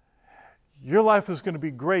 Your life is going to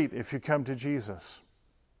be great if you come to Jesus.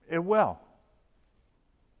 It will.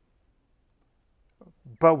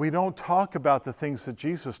 but we don't talk about the things that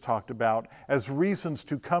Jesus talked about as reasons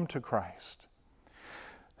to come to Christ.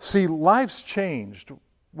 See, lives changed.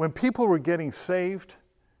 When people were getting saved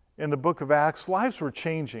in the book of Acts, lives were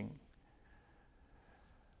changing.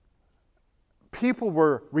 People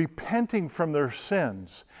were repenting from their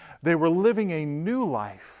sins. They were living a new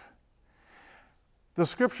life. The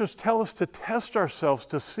scriptures tell us to test ourselves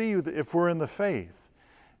to see if we're in the faith.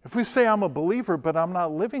 If we say I'm a believer, but I'm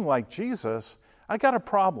not living like Jesus, I got a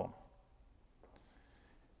problem.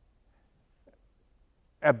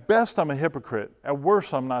 At best, I'm a hypocrite. At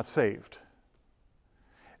worst, I'm not saved.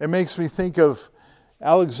 It makes me think of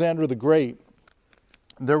Alexander the Great.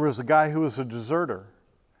 There was a guy who was a deserter.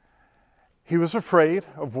 He was afraid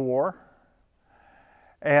of war,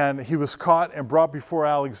 and he was caught and brought before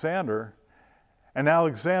Alexander. And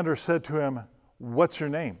Alexander said to him, "What's your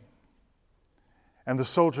name?" And the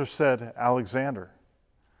soldier said, "Alexander."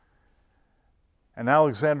 And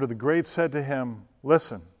Alexander the Great said to him,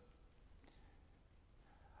 "Listen,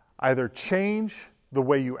 either change the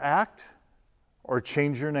way you act or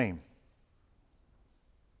change your name."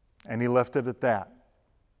 And he left it at that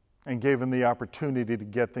and gave him the opportunity to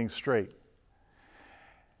get things straight.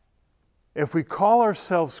 If we call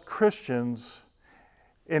ourselves Christians,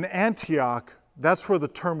 in Antioch, that's where the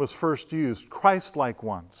term was first used, Christ-like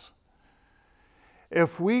ones.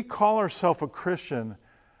 If we call ourselves a Christian,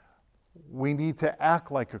 we need to act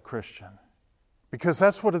like a Christian, because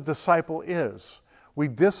that's what a disciple is. We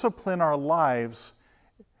discipline our lives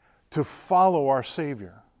to follow our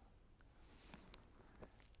Savior.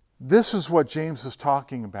 This is what James is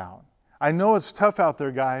talking about. I know it's tough out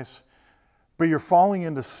there, guys, but you're falling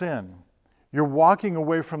into sin. You're walking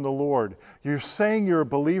away from the Lord. You're saying you're a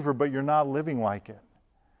believer, but you're not living like it.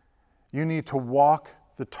 You need to walk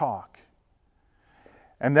the talk.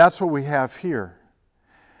 And that's what we have here.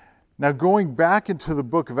 Now, going back into the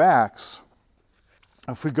book of Acts,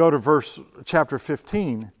 if we go to chapter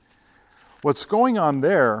 15, what's going on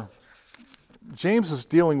there, James is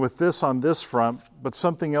dealing with this on this front, but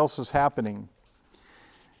something else is happening.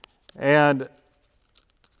 And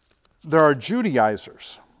there are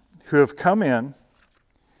Judaizers who have come in.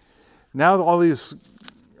 Now all these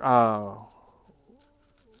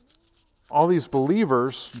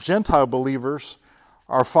believers, Gentile believers,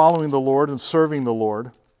 are following the Lord and serving the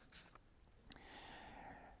Lord.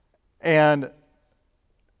 And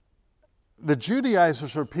the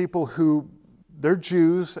Judaizers are people who, they're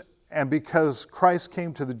Jews, and because Christ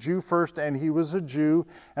came to the Jew first and he was a Jew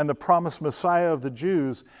and the promised Messiah of the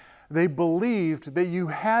Jews, they believed that you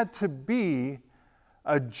had to be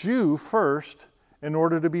a Jew first in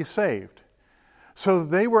order to be saved. So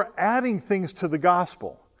they were adding things to the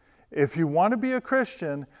gospel. If you want to be a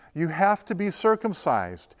Christian, you have to be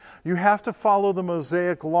circumcised. You have to follow the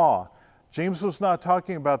Mosaic law. James was not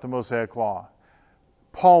talking about the Mosaic law.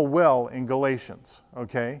 Paul will in Galatians,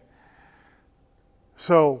 okay?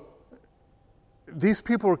 So these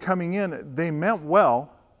people were coming in, they meant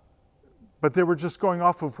well, but they were just going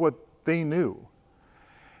off of what they knew.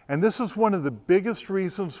 And this is one of the biggest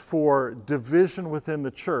reasons for division within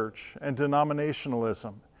the church and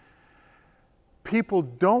denominationalism. People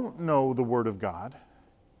don't know the Word of God.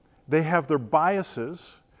 They have their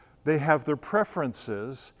biases, they have their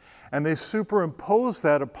preferences, and they superimpose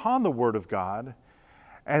that upon the Word of God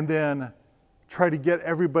and then try to get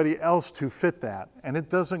everybody else to fit that. And it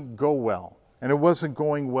doesn't go well. And it wasn't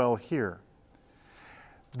going well here.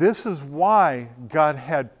 This is why God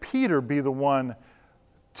had Peter be the one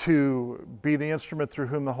to be the instrument through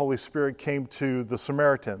whom the Holy Spirit came to the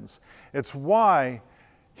Samaritans. It's why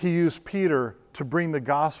he used Peter to bring the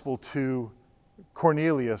gospel to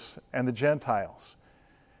Cornelius and the Gentiles.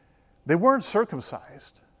 They weren't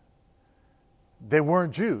circumcised. They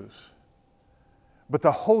weren't Jews. But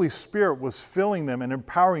the Holy Spirit was filling them and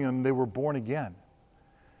empowering them. They were born again.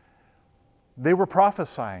 They were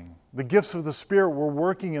prophesying. The gifts of the Spirit were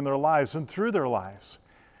working in their lives and through their lives.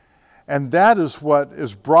 And that is what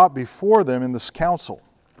is brought before them in this council.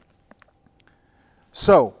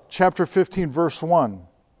 So, chapter 15, verse 1.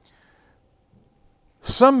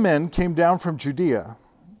 Some men came down from Judea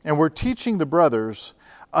and were teaching the brothers,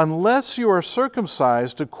 unless you are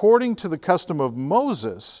circumcised according to the custom of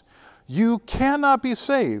Moses, you cannot be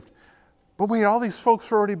saved. But wait, all these folks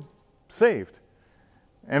were already saved.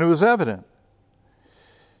 And it was evident.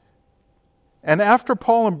 And after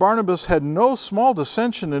Paul and Barnabas had no small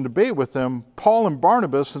dissension and debate with them, Paul and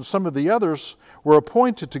Barnabas and some of the others were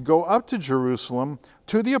appointed to go up to Jerusalem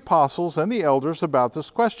to the apostles and the elders about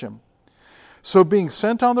this question. So being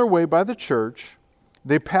sent on their way by the church,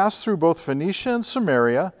 they passed through both Phoenicia and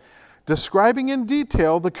Samaria, describing in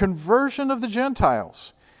detail the conversion of the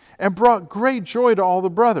Gentiles, and brought great joy to all the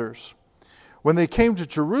brothers. When they came to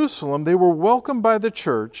Jerusalem, they were welcomed by the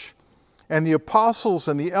church and the apostles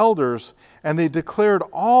and the elders, and they declared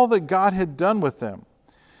all that God had done with them.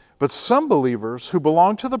 But some believers who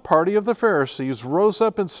belonged to the party of the Pharisees rose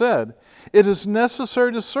up and said, "It is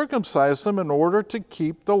necessary to circumcise them in order to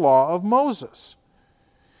keep the law of Moses."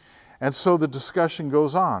 And so the discussion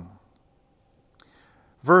goes on.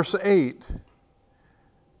 Verse 8,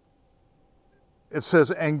 it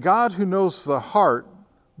says, "And God who knows the heart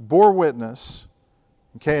bore witness."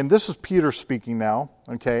 Okay, and this is Peter speaking now,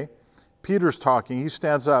 okay? Peter's talking. He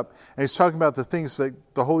stands up, and he's talking about the things that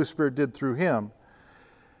the Holy Spirit did through him.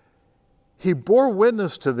 "He bore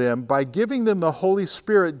witness to them by giving them the Holy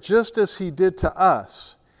Spirit just as he did to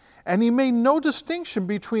us. And he made no distinction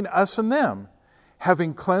between us and them,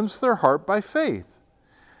 having cleansed their heart by faith.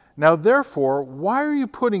 Now therefore, why are you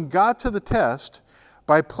putting God to the test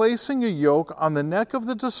by placing a yoke on the neck of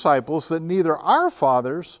the disciples that neither our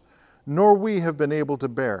fathers nor we have been able to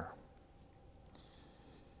bear?"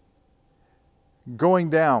 Going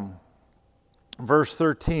down, verse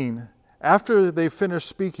 13, after they finished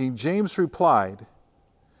speaking, James replied,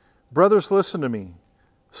 "Brothers, listen to me.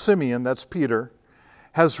 Simeon," that's Peter,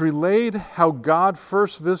 "has relayed how God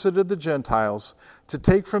first visited the Gentiles to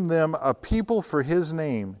take from them a people for his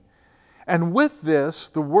name. And with this,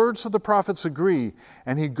 the words of the prophets agree."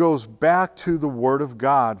 And he goes back to the Word of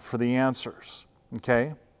God for the answers.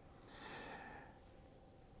 Okay?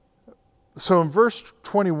 So in verse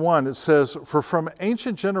 21, it says, "For from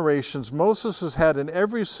ancient generations Moses has had in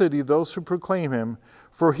every city those who proclaim him,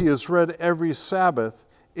 for he is read every Sabbath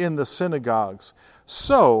in the synagogues."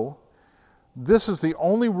 So, this is the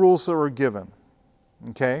only rules that were given.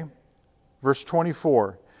 Okay? Verse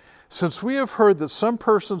 24, "Since we have heard that some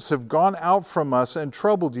persons have gone out from us and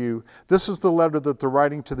troubled you," this is the letter that they're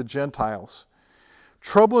writing to the Gentiles,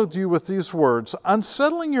 "troubled you with these words,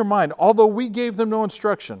 unsettling your mind, although we gave them no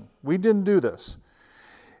instruction." We didn't do this.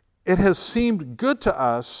 "It has seemed good to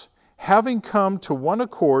us, having come to one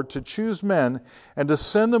accord, to choose men and to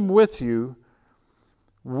send them with you,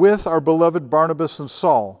 with our beloved Barnabas and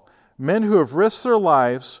Saul, men who have risked their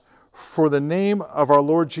lives for the name of our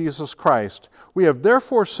Lord Jesus Christ. We have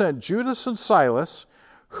therefore sent Judas and Silas,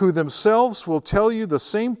 who themselves will tell you the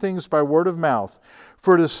same things by word of mouth.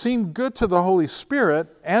 For it has seemed good to the Holy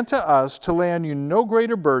Spirit and to us to lay on you no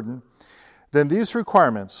greater burden than these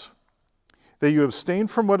requirements, that you abstain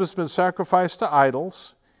from what has been sacrificed to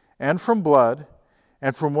idols, and from blood,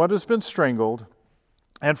 and from what has been strangled,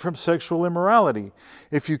 and from sexual immorality.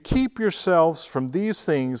 If you keep yourselves from these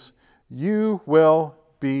things, you will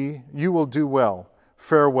do well.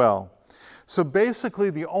 Farewell." So basically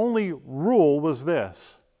the only rule was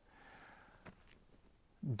this: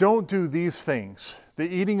 don't do these things. The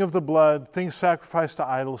eating of the blood, things sacrificed to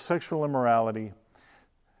idols, sexual immorality,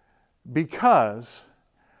 because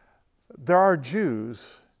there are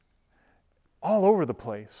Jews all over the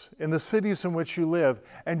place in the cities in which you live,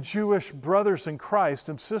 and Jewish brothers in Christ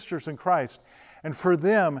and sisters in Christ. And for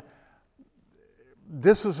them,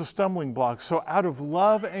 this is a stumbling block. So out of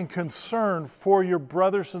love and concern for your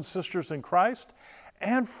brothers and sisters in Christ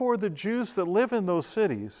and for the Jews that live in those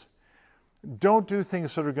cities, don't do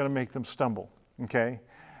things that are going to make them stumble. Okay?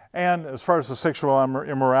 And as far as the sexual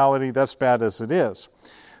immorality, that's bad as it is.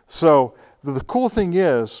 So the cool thing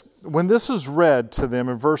is, when this is read to them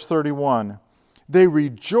in verse 31, they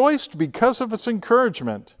rejoiced because of its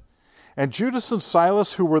encouragement. And Judas and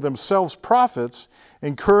Silas, who were themselves prophets,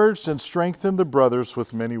 encouraged and strengthened the brothers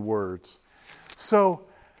with many words. So,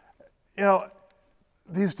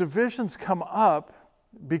 these divisions come up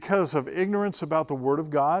because of ignorance about the Word of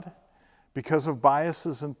God, because of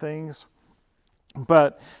biases and things.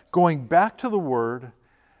 But going back to the Word,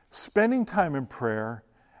 spending time in prayer,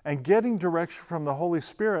 and getting direction from the Holy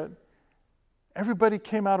Spirit, everybody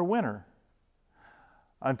came out a winner.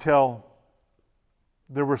 Until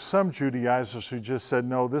there were some Judaizers who just said,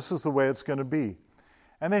 no, this is the way it's going to be.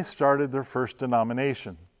 And they started their first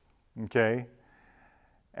denomination, okay?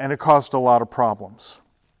 And it caused a lot of problems.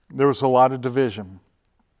 There was a lot of division.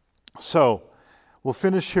 So, we'll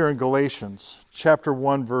finish here in Galatians, chapter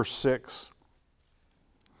 1, verse 6.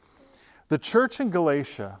 The church in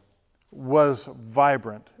Galatia was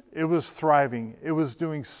vibrant. It was thriving. It was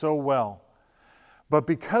doing so well. But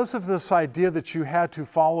because of this idea that you had to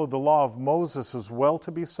follow the law of Moses as well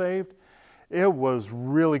to be saved, it was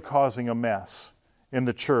really causing a mess in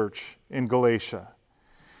the church in Galatia.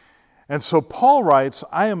 And so Paul writes,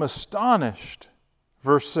 "I am astonished,"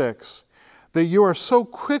 verse 6, that you are so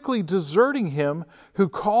quickly deserting him who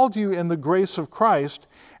called you in the grace of Christ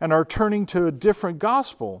and are turning to a different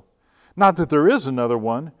gospel. Not that there is another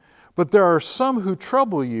one, but there are some who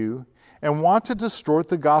trouble you and want to distort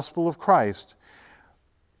the gospel of Christ.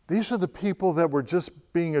 These are the people that were just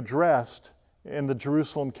being addressed in the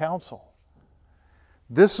Jerusalem Council.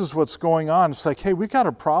 This is what's going on. It's like, hey, we got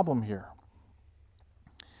a problem here.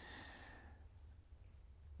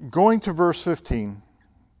 Going to verse 15,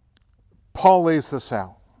 Paul lays this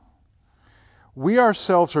out. We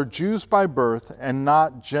ourselves are Jews by birth and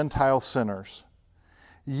not Gentile sinners.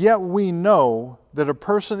 Yet we know that a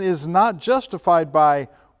person is not justified by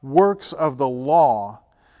works of the law,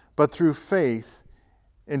 but through faith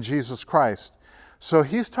in Jesus Christ. So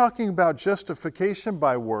he's talking about justification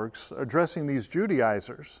by works, addressing these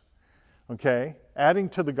Judaizers, okay, adding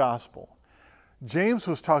to the gospel. James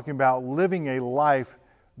was talking about living a life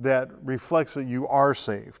that reflects that you are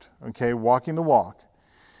saved, okay, walking the walk.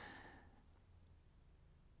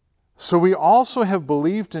 So we also have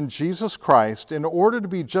believed in Jesus Christ in order to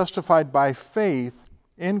be justified by faith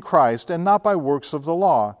in Christ and not by works of the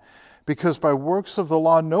law, because by works of the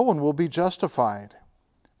law no one will be justified.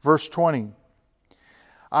 Verse 20,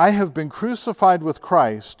 I have been crucified with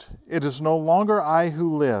Christ. It is no longer I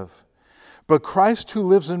who live, but Christ who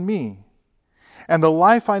lives in me. And the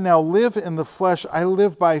life I now live in the flesh, I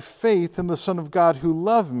live by faith in the Son of God who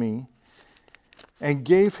loved me and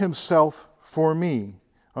gave himself for me.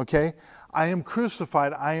 Okay? I am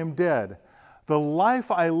crucified. I am dead. The life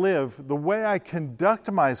I live, the way I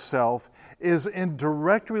conduct myself, is in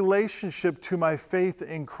direct relationship to my faith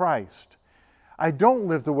in Christ. I don't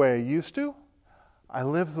live the way I used to. I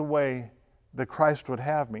live the way that Christ would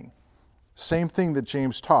have me. Same thing that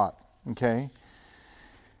James taught. Okay?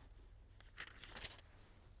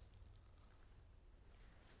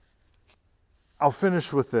 I'll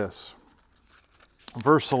finish with this.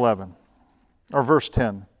 Verse 11. Or verse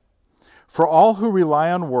 10, for all who rely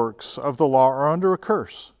on works of the law are under a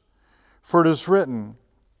curse. For it is written,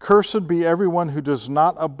 cursed be everyone who does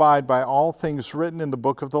not abide by all things written in the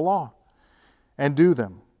book of the law, and do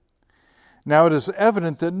them. Now it is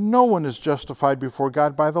evident that no one is justified before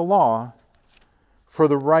God by the law, for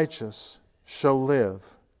the righteous shall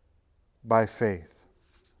live by faith.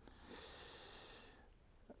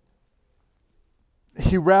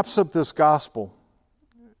 He wraps up this gospel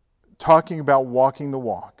talking about walking the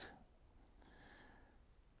walk.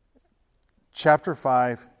 Chapter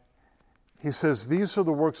 5, he says, these are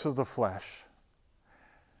the works of the flesh.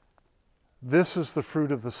 This is the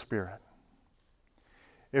fruit of the Spirit.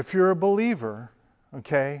 If you're a believer,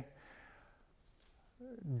 okay,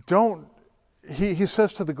 he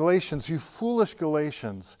says to the Galatians, you foolish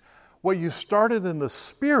Galatians, what you started in the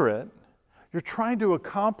Spirit, you're trying to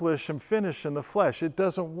accomplish and finish in the flesh. It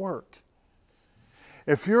doesn't work.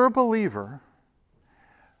 If you're a believer,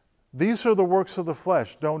 these are the works of the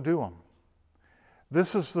flesh. Don't do them.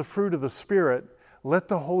 This is the fruit of the Spirit. Let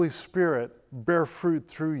the Holy Spirit bear fruit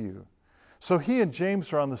through you. So he and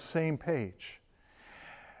James are on the same page.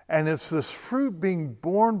 And it's this fruit being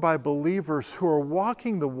borne by believers who are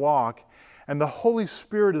walking the walk and the Holy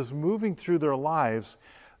Spirit is moving through their lives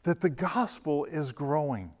that the gospel is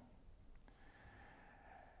growing.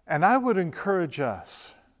 And I would encourage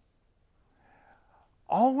us,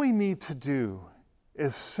 all we need to do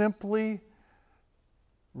is simply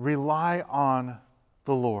rely on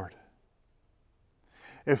the Lord.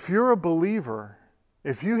 If you're a believer,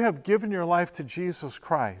 if you have given your life to Jesus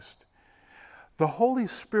Christ, the Holy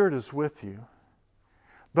Spirit is with you.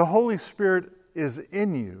 The Holy Spirit is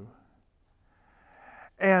in you.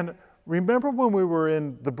 And remember when we were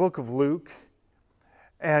in the book of Luke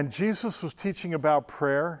and Jesus was teaching about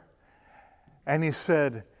prayer and he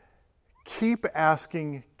said, keep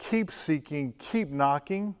asking, keep seeking, keep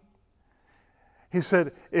knocking. He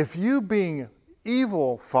said, if you being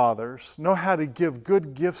evil fathers know how to give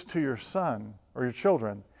good gifts to your son or your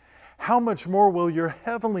children, how much more will your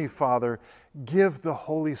heavenly Father give the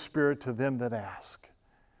Holy Spirit to them that ask?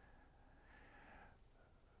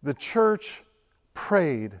 The church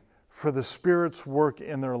prayed for the Spirit's work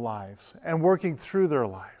in their lives and working through their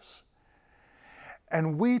lives.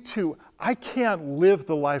 And we too, I can't live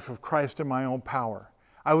the life of Christ in my own power.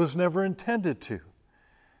 I was never intended to.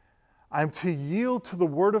 I'm to yield to the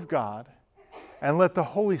Word of God and let the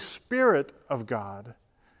Holy Spirit of God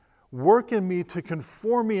work in me to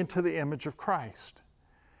conform me into the image of Christ.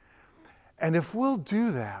 And if we'll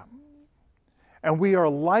do that, and we are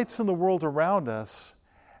lights in the world around us,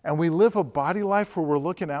 and we live a body life where we're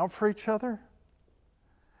looking out for each other,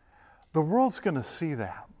 the world's going to see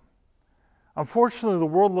that. Unfortunately, the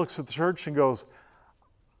world looks at the church and goes,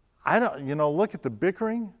 Look at the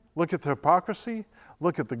bickering, look at the hypocrisy,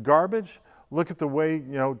 look at the garbage, look at the way,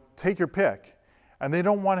 take your pick. And they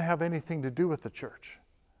don't want to have anything to do with the church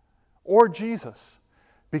or Jesus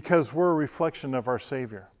because we're a reflection of our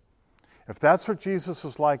Savior. If that's what Jesus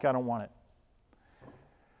is like, I don't want it.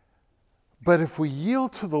 But if we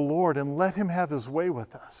yield to the Lord and let Him have His way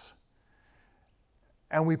with us,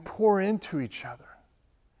 and we pour into each other,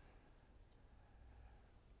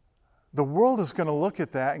 the world is going to look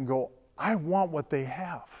at that and go, I want what they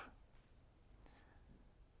have.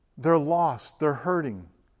 They're lost, they're hurting,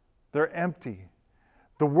 they're empty.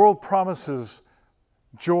 The world promises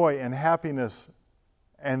joy and happiness,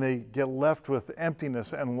 and they get left with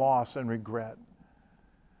emptiness and loss and regret.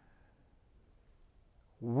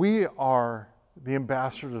 We are the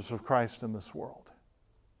ambassadors of Christ in this world.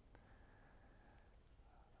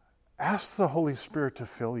 Ask the Holy Spirit to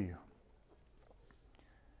fill you.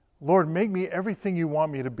 Lord, make me everything you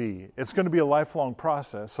want me to be. It's going to be a lifelong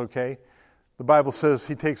process, okay? The Bible says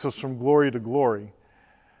He takes us from glory to glory.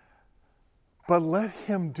 But let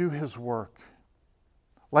Him do His work,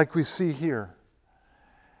 like we see here,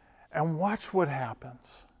 and watch what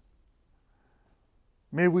happens.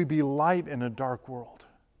 May we be light in a dark world.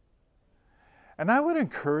 And I would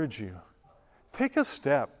encourage you, take a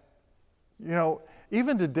step.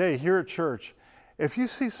 Even today here at church, if you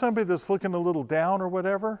see somebody that's looking a little down or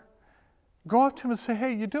whatever, go up to him and say,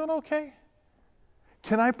 hey, you doing okay?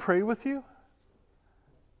 Can I pray with you?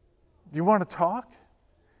 Do you want to talk?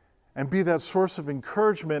 And be that source of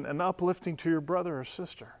encouragement and uplifting to your brother or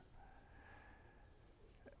sister.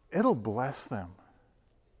 It'll bless them.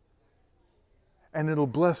 And it'll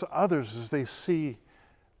bless others as they see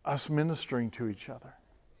us ministering to each other.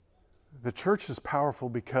 The church is powerful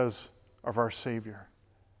because of our Savior.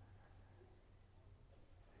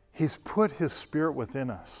 He's put His Spirit within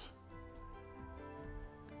us.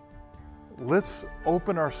 Let's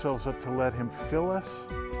open ourselves up to let Him fill us,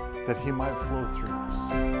 that He might flow through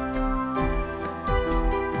us.